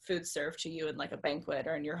have food served to you in like a banquet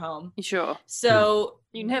or in your home. Sure. So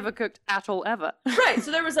you never cooked at all ever. Right.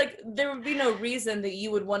 So there would be no reason that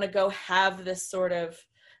you would want to go have this sort of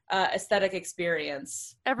aesthetic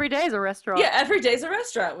experience. Every day is a restaurant. Yeah, every day is a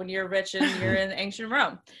restaurant when you're rich and you're in ancient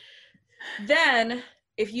Rome. Then,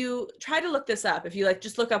 if you try to look this up, if you like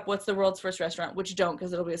just look up what's the world's first restaurant, which don't,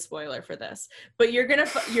 because it'll be a spoiler for this, but you're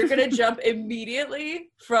gonna jump immediately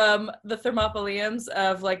from the thermopoliums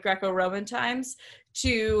of like Greco-Roman times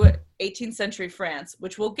to 18th century France,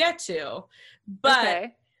 which we'll get to.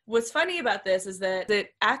 But what's funny about this is that it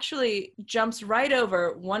actually jumps right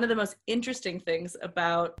over one of the most interesting things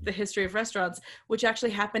about the history of restaurants, which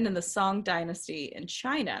actually happened in the Song dynasty in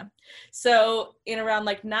China. So in around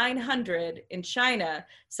like 900 in China,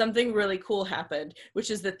 something really cool happened, which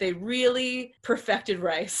is that they really perfected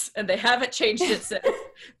rice, and they haven't changed it since.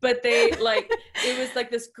 But they it was like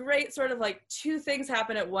this great sort of like two things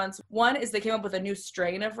happen at once. One is they came up with a new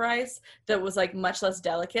strain of rice that was like much less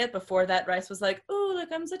delicate. Before that, rice was like, oh,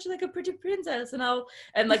 like I'm such like a pretty princess,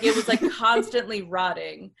 and like it was like constantly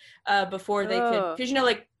rotting before they could, because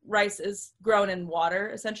like rice is grown in water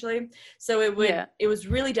essentially, so it was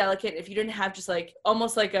really delicate. If you didn't have just like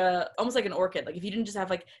almost like an orchid, like if you didn't just have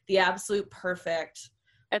like the absolute perfect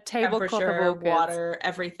temperature, water,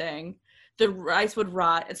 everything, the rice would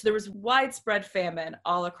rot. And so there was widespread famine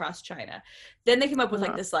all across China. Then they came up with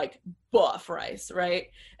like this like buff rice, right?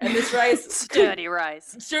 And this rice sturdy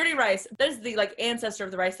rice. There's the like ancestor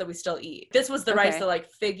of the rice that we still eat. This was the rice that like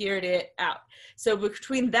figured it out. So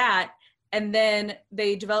between that, and then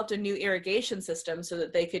they developed a new irrigation system so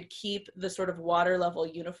that they could keep the sort of water level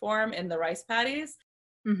uniform in the rice paddies.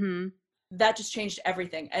 That just changed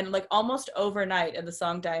everything. And like almost overnight in the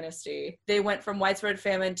Song dynasty, they went from widespread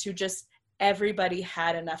famine to just everybody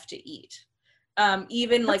had enough to eat.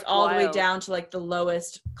 Even like all the way down to like the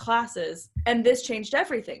lowest classes. And this changed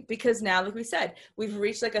everything, because now, like we said, we've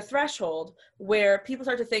reached like a threshold where people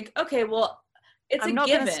start to think, okay, well, it's I'm a not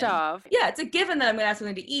given. Gonna starve. Yeah, it's a given that I'm going to have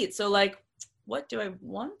something to eat. So like, what do I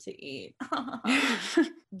want to eat?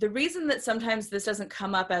 The reason that sometimes this doesn't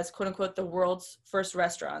come up as quote unquote the world's first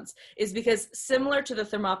restaurants is because, similar to the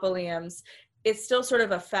thermopoliums, it's still sort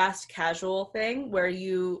of a fast casual thing where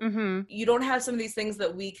you don't have some of these things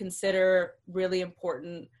that we consider really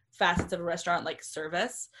important facets of a restaurant, like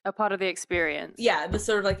service. A part of the experience. Yeah, the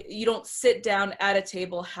sort of like, you don't sit down at a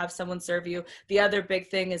table, have someone serve you. The other big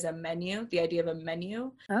thing is a menu. The idea of a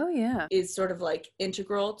menu is sort of like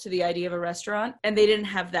integral to the idea of a restaurant. And they didn't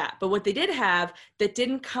have that. But what they did have that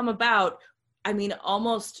didn't come about, I mean,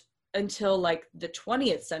 almost until like the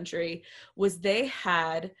 20th century, was they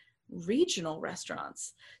had regional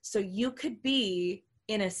restaurants. So you could be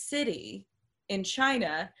in a city in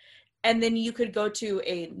China, and then you could go to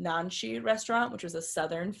a Nanshi restaurant, which was a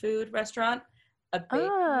southern food restaurant, a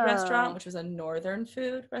bakery restaurant, which was a northern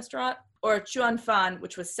food restaurant, or a Chuanfan,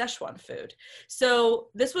 which was Szechuan food. So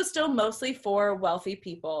this was still mostly for wealthy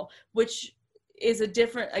people, which is a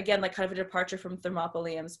different, again, like kind of a departure from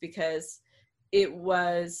Thermopoliums, because it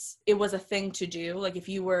was a thing to do. Like if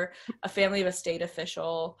you were a family of a state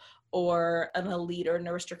official or an elite or an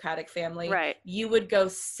aristocratic family, right, you would go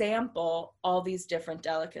sample all these different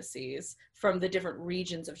delicacies from the different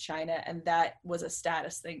regions of China, and that was a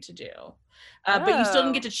status thing to do. But you still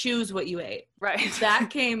didn't get to choose what you ate. Right. That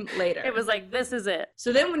came later. It was like, this is it.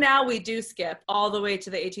 So then now we do skip all the way to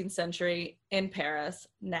the 18th century in Paris,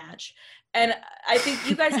 Natch. And I think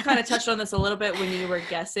you guys kind of touched on this a little bit when you were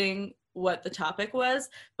guessing what the topic was.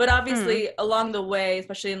 But obviously along the way,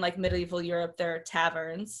 especially in like medieval Europe, there are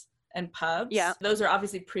taverns and pubs. Yeah. Those are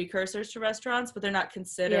obviously precursors to restaurants, but they're not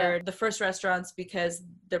considered the first restaurants because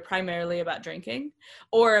they're primarily about drinking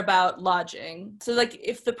or about lodging. So like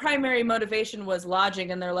if the primary motivation was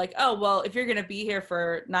lodging and they're like, oh, well, if you're going to be here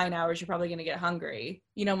for 9 hours, you're probably going to get hungry.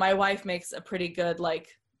 You know, my wife makes a pretty good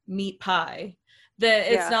like meat pie.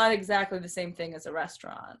 It's not exactly the same thing as a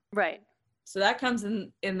restaurant. Right. So that comes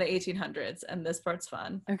in the 1800s, and this part's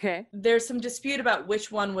fun. Okay. There's some dispute about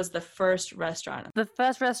which one was the first restaurant. The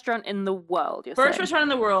first restaurant in the world, you're First saying? restaurant in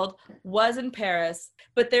the world was in Paris,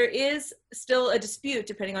 but there is still a dispute,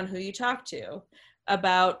 depending on who you talk to,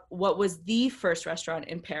 about what was the first restaurant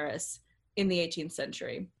in Paris in the 18th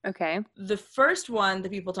century. Okay. The first one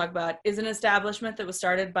that people talk about is an establishment that was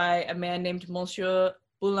started by a man named Monsieur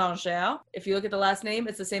Boulanger. If you look at the last name,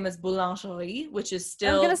 it's the same as boulangerie, which is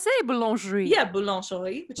still... I was going to say boulangerie. Yeah,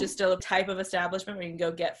 boulangerie, which is still a type of establishment where you can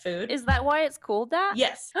go get food. Is that why it's called that?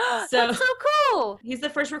 Yes. That's so cool. He's the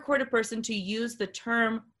first recorded person to use the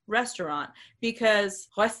term restaurant, because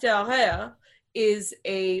restaurer is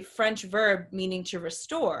a French verb meaning to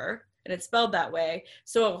restore, and it's spelled that way.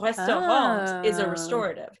 So a restaurant is a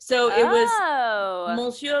restorative. So it was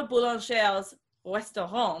Monsieur Boulanger's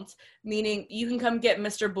restaurant, meaning you can come get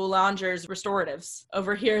Mr. Boulanger's restoratives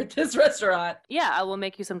over here at this restaurant. Yeah, I will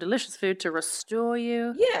make you some delicious food to restore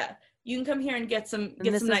you. Yeah, you can come here and get some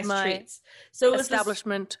nice treats. So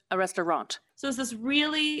establishment, a restaurant. So it's this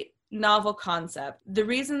really novel concept. The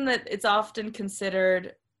reason that it's often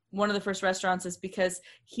considered one of the first restaurants is because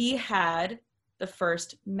he had the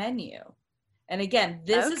first menu. And again,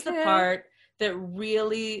 this is the part that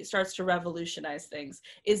really starts to revolutionize things,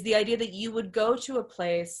 is the idea that you would go to a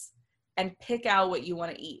place and pick out what you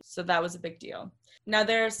want to eat. So that was a big deal. Now,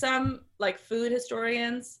 there are some like food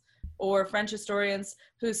historians or French historians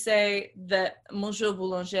who say that Monsieur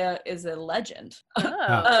Boulanger is a legend.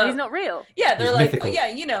 So he's not real. Yeah, they're he's like, mythical. yeah,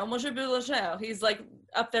 you know, Monsieur Boulanger, he's like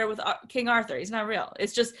up there with King Arthur. He's not real.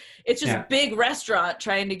 It's just a big restaurant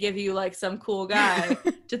trying to give you like some cool guy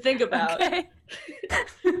to think about. Okay.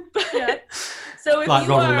 So if like you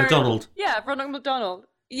Ronald are, McDonald. Yeah, Ronald McDonald.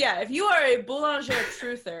 Yeah, if you are a Boulanger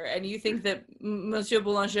truther and you think that Monsieur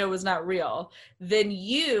Boulanger was not real, then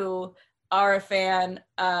you are a fan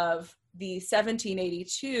of the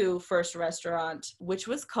 1782 first restaurant, which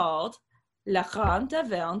was called La Grande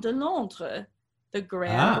Taverne de Londres, the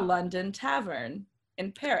Grand London Tavern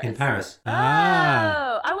in Paris. In Paris. Oh,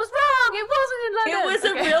 I was wrong. It wasn't in London. It was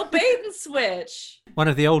a real bait and switch. One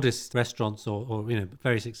of the oldest restaurants, or you know,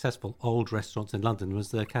 very successful old restaurants in London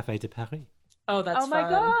was the Café de Paris. Oh, that's my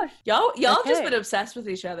fun. gosh. Y'all just been obsessed with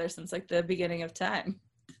each other since like the beginning of time.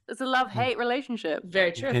 It's a love-hate relationship.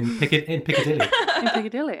 Very true. In Piccadilly. In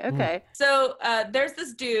Piccadilly, okay. So there's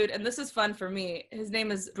this dude, and this is fun for me. His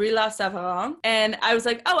name is Brillat-Savarin. And I was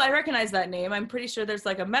like, oh, I recognize that name. I'm pretty sure there's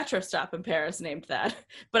like a metro stop in Paris named that.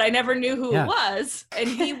 But I never knew who it was. And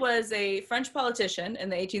he was a French politician in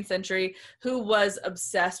the 18th century who was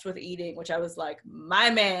obsessed with eating, which I was like, my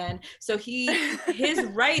man. So his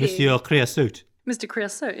writing... Monsieur Creosote. Mr.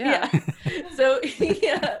 Creosote, yeah. So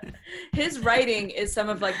his writing is some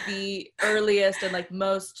of like the earliest and like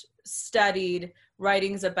most studied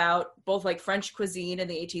writings about both like French cuisine in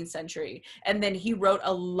the 18th century. And then he wrote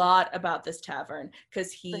a lot about this tavern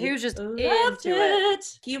because he was just loved into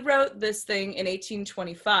it. He wrote this thing in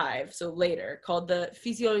 1825, so later, called the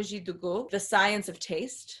Physiologie du goût, the science of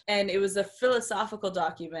taste. And it was a philosophical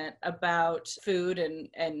document about food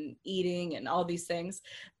and eating and all these things.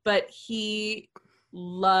 But he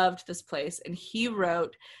loved this place, and he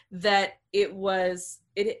wrote that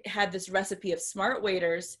it had this recipe of smart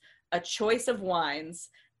waiters, a choice of wines,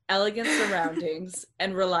 elegant surroundings,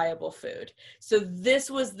 and reliable food. So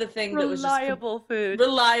this was the thing that was just reliable food.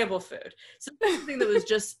 So this was the thing that was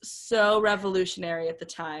just so revolutionary at the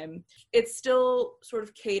time. It's still sort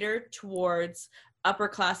of catered towards upper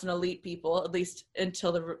class and elite people, at least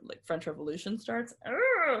until the French Revolution starts.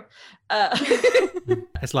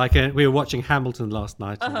 It's like we were watching Hamilton last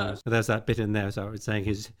night. And there's that bit in there. So I was saying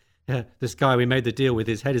this guy we made the deal with,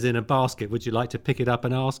 his head is in a basket. Would you like to pick it up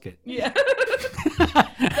and ask it? Yeah.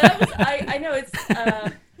 I know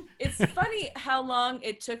it's funny how long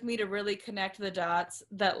it took me to really connect the dots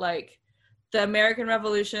that like the American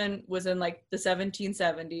Revolution was in like the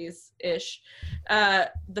 1770s ish.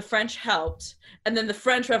 The French helped, and then the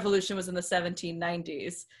French Revolution was in the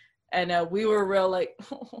 1790s. And we were real like,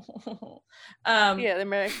 yeah, the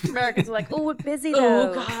Americans are like, oh, we're busy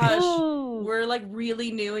though. Oh gosh, we're like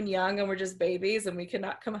really new and young, and we're just babies, and we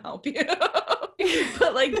cannot come help you.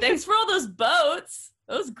 But like, thanks for all those boats.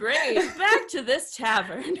 That was great. Back to this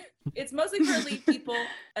tavern. It's mostly for elite people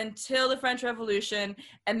until the French Revolution,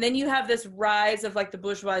 and then you have this rise of like the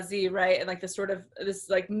bourgeoisie, right, and like this sort of this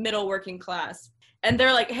like middle working class. And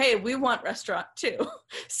they're like, hey, we want restaurant too.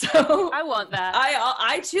 So I want that.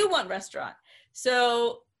 I too want restaurant.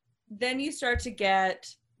 So then you start to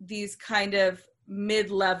get these kind of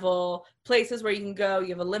mid-level places where you can go. You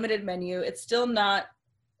have a limited menu. It's still not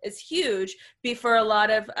as huge, but for a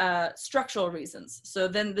lot of structural reasons. So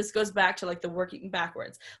then this goes back to like the working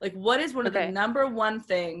backwards. Like, what is one of the number one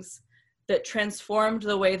things that transformed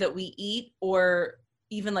the way that we eat or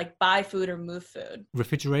even like buy food or move food?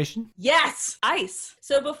 Refrigeration? Yes, ice.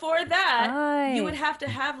 So before that, you would have to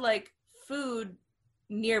have like food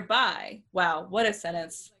nearby. Wow, what a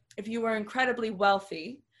sentence. If you were incredibly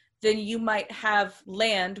wealthy, then you might have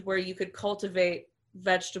land where you could cultivate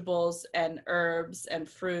vegetables and herbs and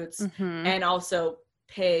fruits, and also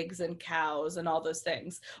pigs and cows and all those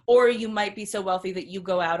things. Or you might be so wealthy that you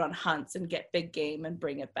go out on hunts and get big game and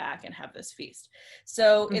bring it back and have this feast.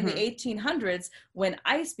 So in the 1800s, when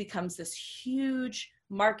ice becomes this huge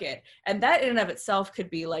market, and that in and of itself could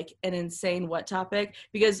be like an insane what topic,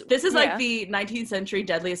 because this is like the 19th century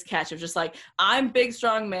deadliest catch of just like, I'm big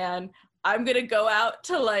strong man, I'm gonna go out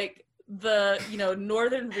to like the, you know,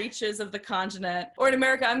 northern reaches of the continent, or in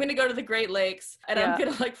America, I'm gonna go to the Great Lakes and I'm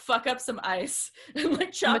gonna like fuck up some ice and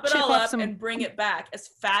like chop it all up and bring it back as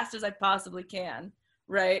fast as I possibly can,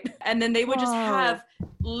 right? And then they would just have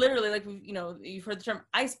literally, like, you know, you've heard the term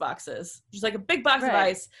ice boxes, just like a big box of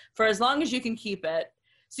ice for as long as you can keep it.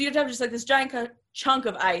 So you have to have just like this giant chunk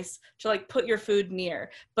of ice to like put your food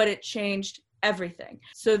near, but it changed everything.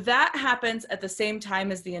 So that happens at the same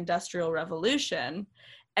time as the Industrial Revolution.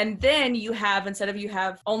 And then you have, instead of you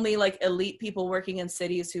have only like elite people working in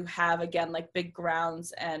cities who have, again, like big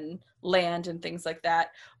grounds and land and things like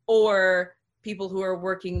that, or people who are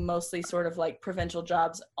working mostly sort of like provincial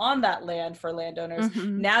jobs on that land for landowners.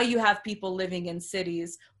 Now you have people living in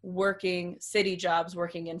cities, working city jobs,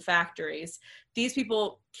 working in factories. These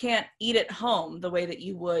people can't eat at home the way that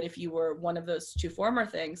you would if you were one of those two former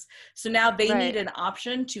things. So now they need an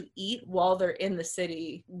option to eat while they're in the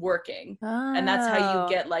city working. And that's how you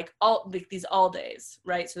get like these all days,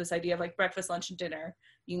 right? So this idea of like breakfast, lunch, and dinner,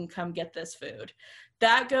 you can come get this food.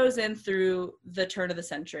 That goes in through the turn of the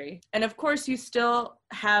century. And of course, you still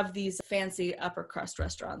have these fancy upper crust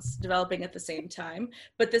restaurants developing at the same time.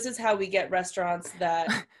 But this is how we get restaurants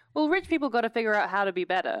that... Well, rich people got to figure out how to be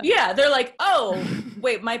better. Yeah, they're like, oh,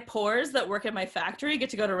 wait, my poors that work at my factory get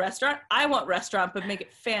to go to a restaurant? I want restaurant, but make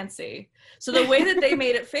it fancy. So the way that they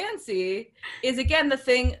made it fancy is, again,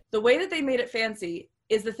 the way that they made it fancy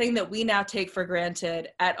is the thing that we now take for granted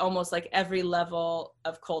at almost like every level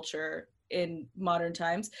of culture in modern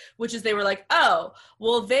times, which is they were like, oh,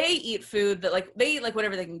 well, they eat food that like, they eat like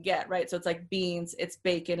whatever they can get, right? So it's like beans, it's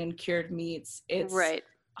bacon and cured meats, it's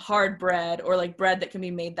hard bread, or like bread that can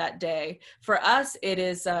be made that day. For us, it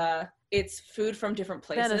is, it's food from different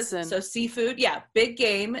places. Venison. So seafood, big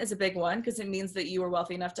game is a big one because it means that you were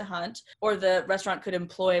wealthy enough to hunt, or the restaurant could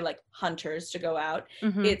employ like hunters to go out.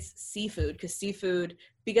 It's seafood because seafood,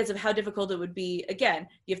 because of how difficult it would be, again,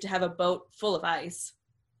 you have to have a boat full of ice,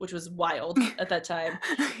 which was wild at that time.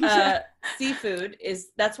 Seafood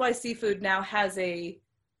that's why seafood now has a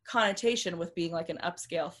connotation with being like an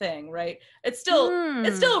upscale thing, right? It's still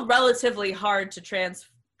relatively hard to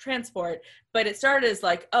transport, but it started as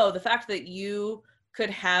like, oh, the fact that you could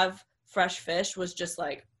have fresh fish was just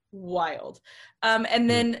like wild. And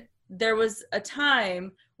then there was a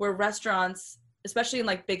time where restaurants especially in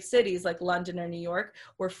like big cities like London or New York,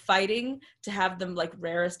 were fighting to have the like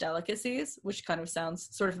rarest delicacies, which kind of sounds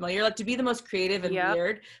sort of familiar, like to be the most creative and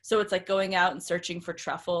weird. So it's like going out and searching for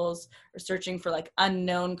truffles or searching for like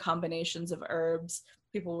unknown combinations of herbs.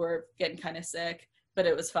 People were getting kind of sick, but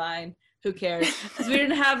it was fine. Who cares? Because we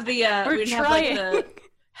didn't have the we didn't have like the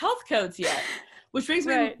health codes yet. Which brings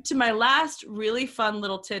me to my last really fun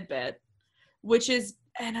little tidbit, which is,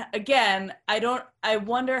 and again, I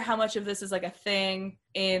wonder how much of this is like a thing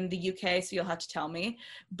in the UK, so you'll have to tell me.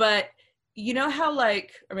 But you know how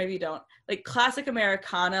like, or maybe you don't, like classic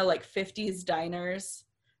Americana, like 50s diners,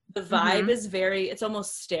 the vibe is it's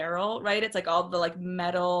almost sterile, right? It's like all the like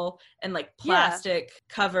metal and like plastic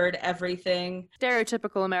covered everything.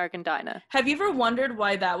 Stereotypical American diner. Have you ever wondered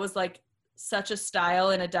why that was like such a style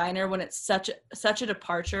in a diner when it's such a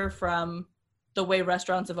departure from the way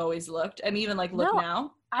restaurants have always looked and even like look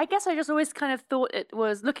now? I guess I just always kind of thought it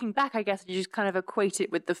was, looking back, I guess you just kind of equate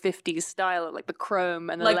it with the 50s style, like the chrome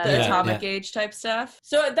and the like leather. The atomic age type stuff.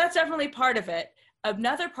 So that's definitely part of it.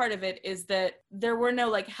 Another part of it is that there were no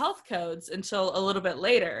like health codes until a little bit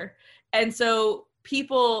later. And so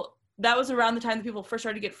that was around the time that people first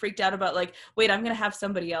started to get freaked out about like, wait, I'm going to have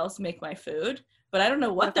somebody else make my food, but I don't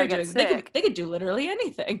know what they're doing. They could do literally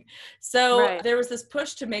anything. So there was this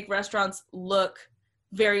push to make restaurants look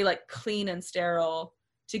very like clean and sterile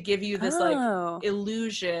to give you this like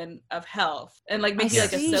illusion of health and like make you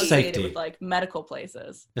like associated with like medical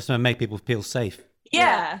places. Just to make people feel safe.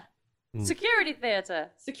 Yeah. Security theater,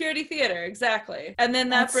 exactly. And then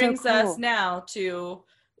that brings us now to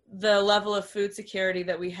the level of food security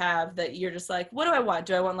that we have, that you're just like, what do I want?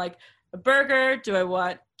 Do I want like a burger? Do I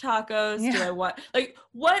want tacos? Do I want like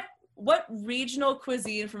what regional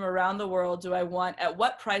cuisine from around the world do I want at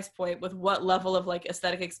what price point with what level of like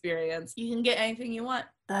aesthetic experience? You can get anything you want.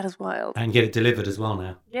 That is wild. And get it delivered as well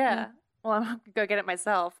now. Yeah. Well, I'm gonna go get it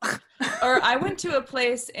myself. Or I went to a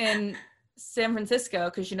place in San Francisco,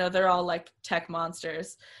 because you know they're all like tech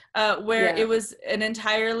monsters, where it was an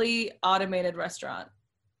entirely automated restaurant.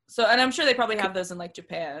 So, and I'm sure they probably have those in like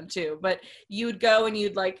Japan too, but you would go and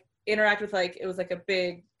you'd like interact with like, it was like a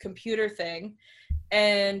big computer thing,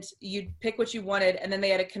 and you'd pick what you wanted, and then they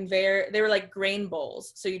had a conveyor. They were like grain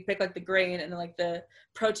bowls, so you'd pick like the grain and then like the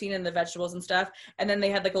protein and the vegetables and stuff, and then they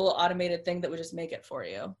had like a little automated thing that would just make it for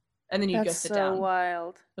you. And then you go sit down. That's so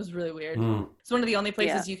wild. It was really weird. It's one of the only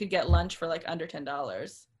places you could get lunch for like under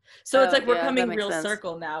 $10. So it's like we're coming real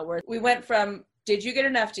circle now, where we went from did you get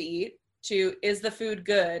enough to eat to is the food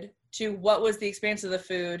good to what was the experience of the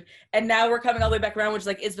food, and now we're coming all the way back around, which is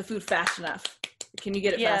like, is the food fast enough? Can you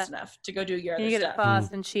get it fast enough to go do your other stuff? Can you get it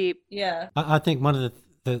fast and cheap? Yeah. I think one of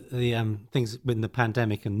the things with the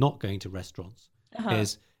pandemic and not going to restaurants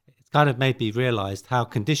is it's kind of made me realize how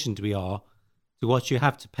conditioned we are to what you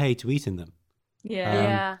have to pay to eat in them.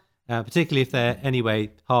 Particularly if they're anyway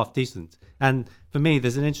half decent. And for me,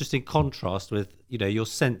 there's an interesting contrast with, you know, your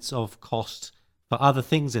sense of cost for other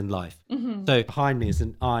things in life. So behind me is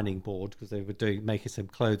an ironing board, because they were making some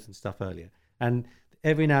clothes and stuff earlier. And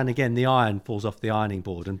every now and again, the iron falls off the ironing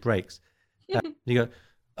board and breaks. And you go,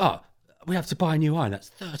 oh, we have to buy a new iron. That's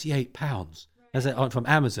 £38. As from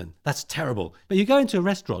Amazon. That's terrible. But you go into a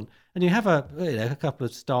restaurant and you have a couple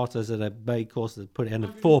of starters and a main course and put it in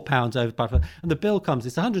 £4 over, and the bill comes.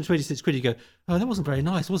 It's 126 quid. You go, oh, that wasn't very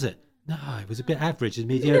nice, was it? No, it was a bit average and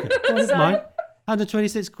mediocre. Oh, never mind.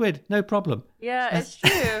 126 quid, no problem. Yeah, it's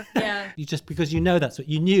true. You just, because you know that's what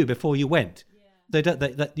you knew before you went.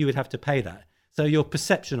 That you would have to pay that. So your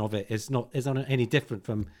perception of it is not any different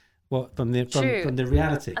from the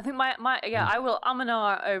reality. I think I will and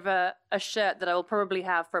ah over a shirt that I will probably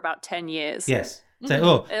have for about 10 years. Yes.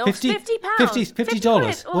 So, £50.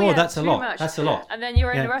 $50. Oh, that's a lot. Much. That's a lot. And then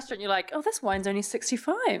you're in a restaurant, you're like, oh, this wine's only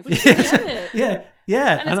 65. Yeah.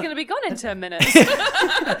 And it's going to be gone in 10 minutes.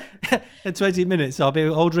 In 20 minutes, I'll be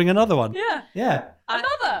ordering another one. Yeah.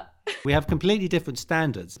 Another. We have completely different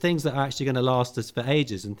standards, things that are actually going to last us for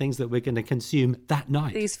ages and things that we're going to consume that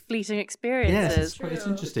night. These fleeting experiences. Yes, it's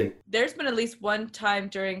interesting. There's been at least one time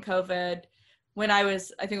during COVID when I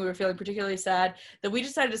think we were feeling particularly sad, that we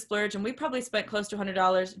decided to splurge, and we probably spent close to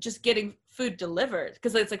 $100 just getting food delivered,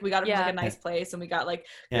 because it's like we got it from like a nice place, and we got like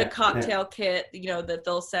the cocktail kit, you know, that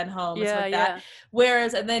they'll send home and stuff like that.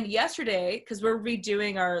 Whereas, and then yesterday, because we're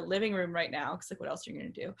redoing our living room right now, because like what else are you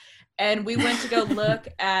gonna do? And we went to go we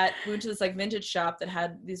went to this like vintage shop that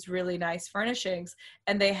had these really nice furnishings,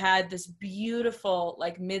 and they had this beautiful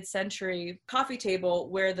like mid-century coffee table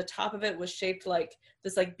where the top of it was shaped like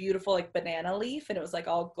this like beautiful like banana leaf, and it was like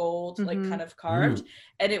all gold like kind of carved,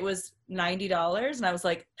 and it was $90. And I was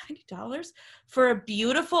like, $90 for a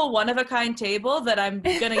beautiful one-of-a-kind table that I'm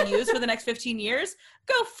going to use for the next 15 years?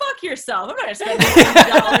 Go fuck yourself. I'm not going to spend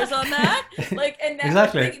 $90 on that. Like, and now,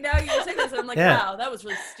 exactly. now you're saying this, and I'm like, wow, that was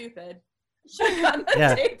really stupid. Should have gotten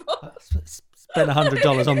that table. Spent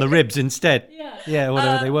 $100 on the ribs instead. Yeah,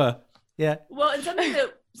 whatever they were. Yeah. Well, and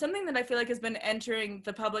something that I feel like has been entering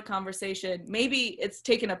the public conversation, maybe it's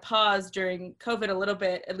taken a pause during COVID a little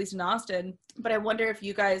bit, at least in Austin, but I wonder if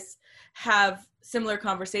you guys have similar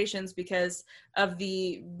conversations because of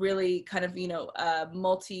the really kind of,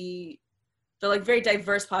 the like very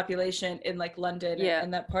diverse population in like London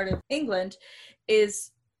and that part of England,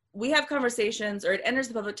 is we have conversations, or it enters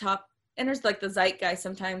the enters like the zeitgeist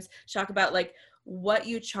sometimes, talk about like what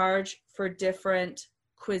you charge for different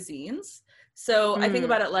cuisines. So I think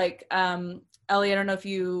about it like, Ellie, I don't know if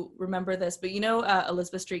you remember this, but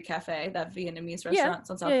Elizabeth Street Cafe, that Vietnamese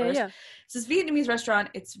restaurant on South First. Yeah. It's this Vietnamese restaurant.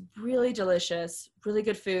 It's really delicious, really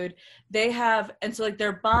good food. They have, and so like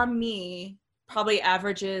their banh mi probably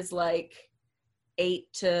averages like $8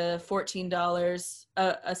 to $14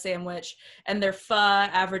 a sandwich, and their pho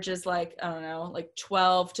averages like, I don't know, like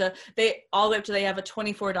 12 to all the way up to, they have a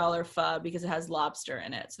 $24 pho because it has lobster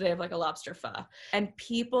in it. So they have like a lobster pho, and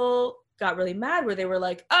people got really mad where they were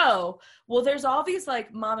like, oh, well, there's all these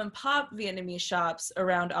like mom and pop Vietnamese shops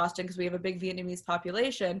around Austin because we have a big Vietnamese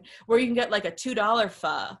population where you can get like a $2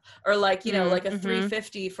 pho or like, like a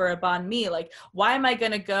 $3.50 for a banh mi. Like, why am I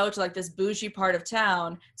going to go to like this bougie part of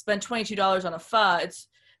town, spend $22 on a pho?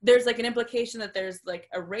 There's like an implication that there's like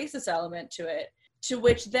a racist element to it, to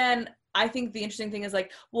which then I think the interesting thing is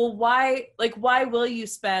like, well, why will you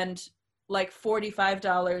spend like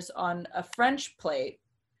 $45 on a French plate,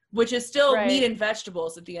 which is still meat and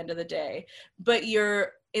vegetables at the end of the day, but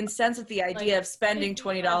you're incensed at the idea of spending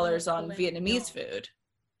 $20 on Vietnamese food.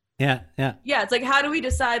 Yeah. It's like, how do we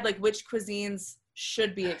decide like which cuisines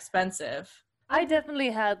should be expensive? I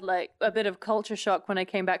definitely had like a bit of culture shock when I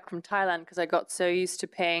came back from Thailand because I got so used to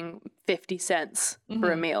paying 50 cents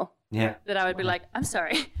for a meal. Yeah. That I would be like, I'm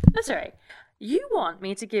sorry. You want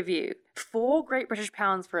me to give you 4 Great British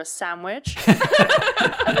pounds for a sandwich?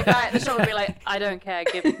 And the guy at the shop would be like, I don't care.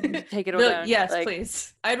 Take it or don't. Yes, like,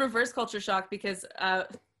 please. I had reverse culture shock because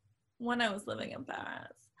when I was living in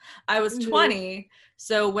Paris, I was 20.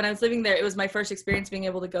 So when I was living there, it was my first experience being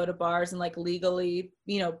able to go to bars and like legally,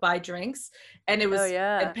 buy drinks. And it was,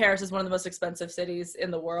 and Paris is one of the most expensive cities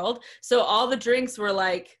in the world. So all the drinks were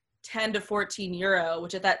like 10 to 14 euro,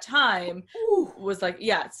 which at that time was like,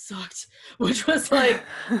 it sucked, which was like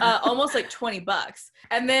almost like $20.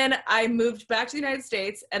 And then I moved back to the United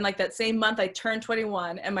States, and like that same month I turned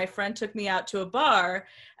 21, and my friend took me out to a bar,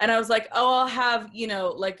 and I was like, oh, I'll have,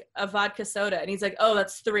 like a vodka soda. And he's like, oh,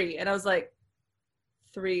 that's $3. And I was like,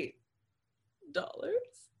 $3?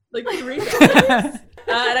 Like $3?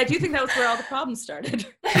 And I do think that was where all the problems started.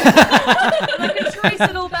 I can trace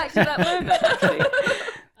it all back to that moment, actually.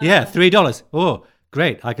 Yeah, $3. Oh,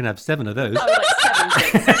 great. I can have 7 of those. Oh, like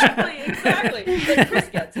 7. Exactly. Like Chris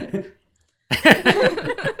gets it.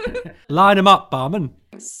 Line them up, barman.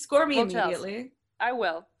 Score me immediately. Charles, I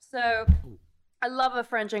will. So I love a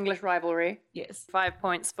French-English rivalry. Yes. 5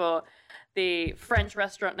 points for the French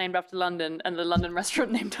restaurant named after London and the London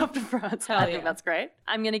restaurant named after France. I think that's great.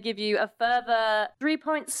 I'm going to give you a further 3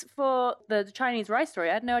 points for the Chinese rice story.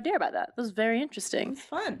 I had no idea about that. That was very interesting. It's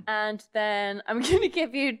fun. And then I'm going to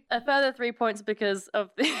give you a further 3 points because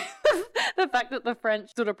of the fact that the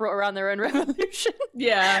French sort of brought around their own revolution.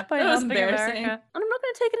 Yeah, by that was embarrassing. America. And I'm not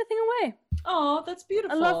going to take anything away. Oh, that's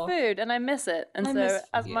beautiful. I love food and I miss it. And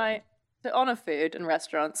to honor food and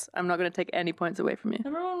restaurants, I'm not going to take any points away from you.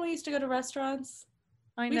 Remember when we used to go to restaurants?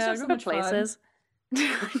 I know. Remember places.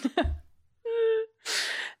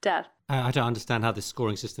 Dad. I don't understand how this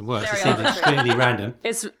scoring system works. It seems extremely random.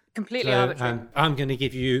 It's completely arbitrary. I'm going to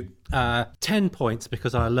give you 10 points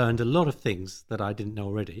because I learned a lot of things that I didn't know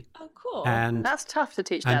already. Oh, cool. And that's tough to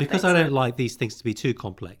teach. And because I don't like these things to be too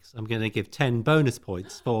complex, I'm going to give 10 bonus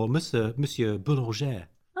points for Monsieur Boulanger.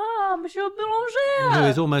 Monsieur Boulanger. Who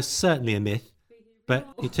is almost certainly a myth, but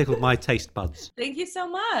you tickled my taste buds. Thank you so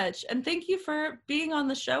much. And thank you for being on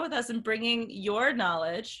the show with us and bringing your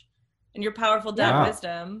knowledge and your powerful dad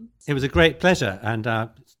wisdom. It was a great pleasure. And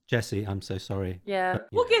Jessie, I'm so sorry. Yeah.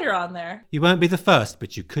 We'll get her on there. You won't be the first,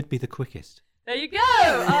 but you could be the quickest. There you go.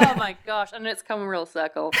 Oh my gosh. And it's come real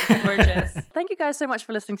circle. Gorgeous. Thank you guys so much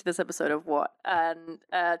for listening to this episode of What? And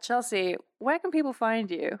Chelsea, where can people find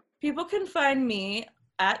you? People can find me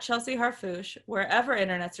at Chelsea Harfouche, wherever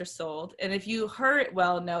internets are sold. And if you heard,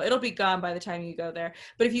 well, no, it'll be gone by the time you go there.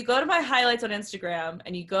 But if you go to my highlights on Instagram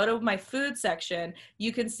and you go to my food section,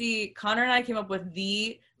 you can see Connor and I came up with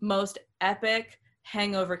the most epic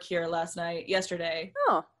hangover cure yesterday.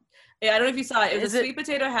 Oh. Yeah, I don't know if you saw it. It was a sweet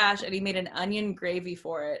potato hash, and he made an onion gravy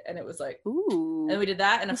for it, and it was like, ooh. And we did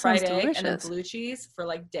that and a fried egg and then blue cheese for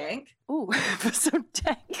like dank. Ooh, for some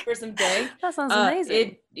dank. For some dank. That sounds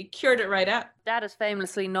amazing. It cured it right up. Dad is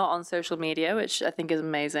famously not on social media, which I think is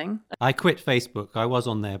amazing. I quit Facebook. I was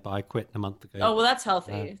on there, but I quit a month ago. Oh, well, that's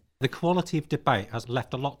healthy. The quality of debate has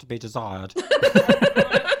left a lot to be desired.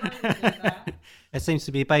 It seems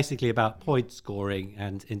to be basically about point scoring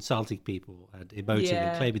and insulting people and emoting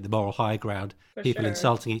and claiming the moral high ground. For people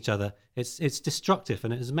insulting each other. It's destructive,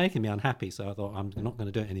 and it is making me unhappy. So I thought I'm not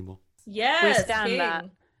going to do it anymore. Yes, we stand that.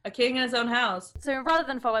 A king in his own house. So rather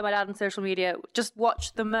than follow my dad on social media, just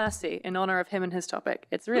watch The Mercy in honor of him and his topic.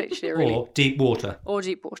 It's really or Deep Water. Or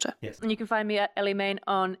Deep Water. Yes. And you can find me at Ellie Main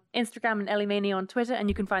on Instagram and Ellie Maney on Twitter. And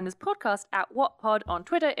you can find this podcast at WhatPod on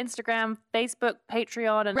Twitter, Instagram, Facebook,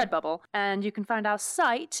 Patreon, and Redbubble. And you can find our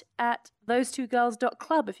site at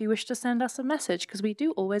those2girls.club if you wish to send us a message, because we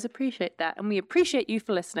do always appreciate that. And we appreciate you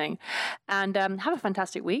for listening. And have a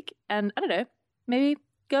fantastic week. And I don't know, maybe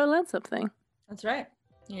go learn something. That's right.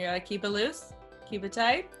 You gotta keep it loose, keep it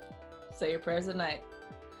tight, say your prayers at night.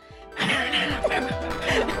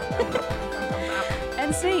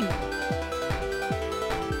 End scene.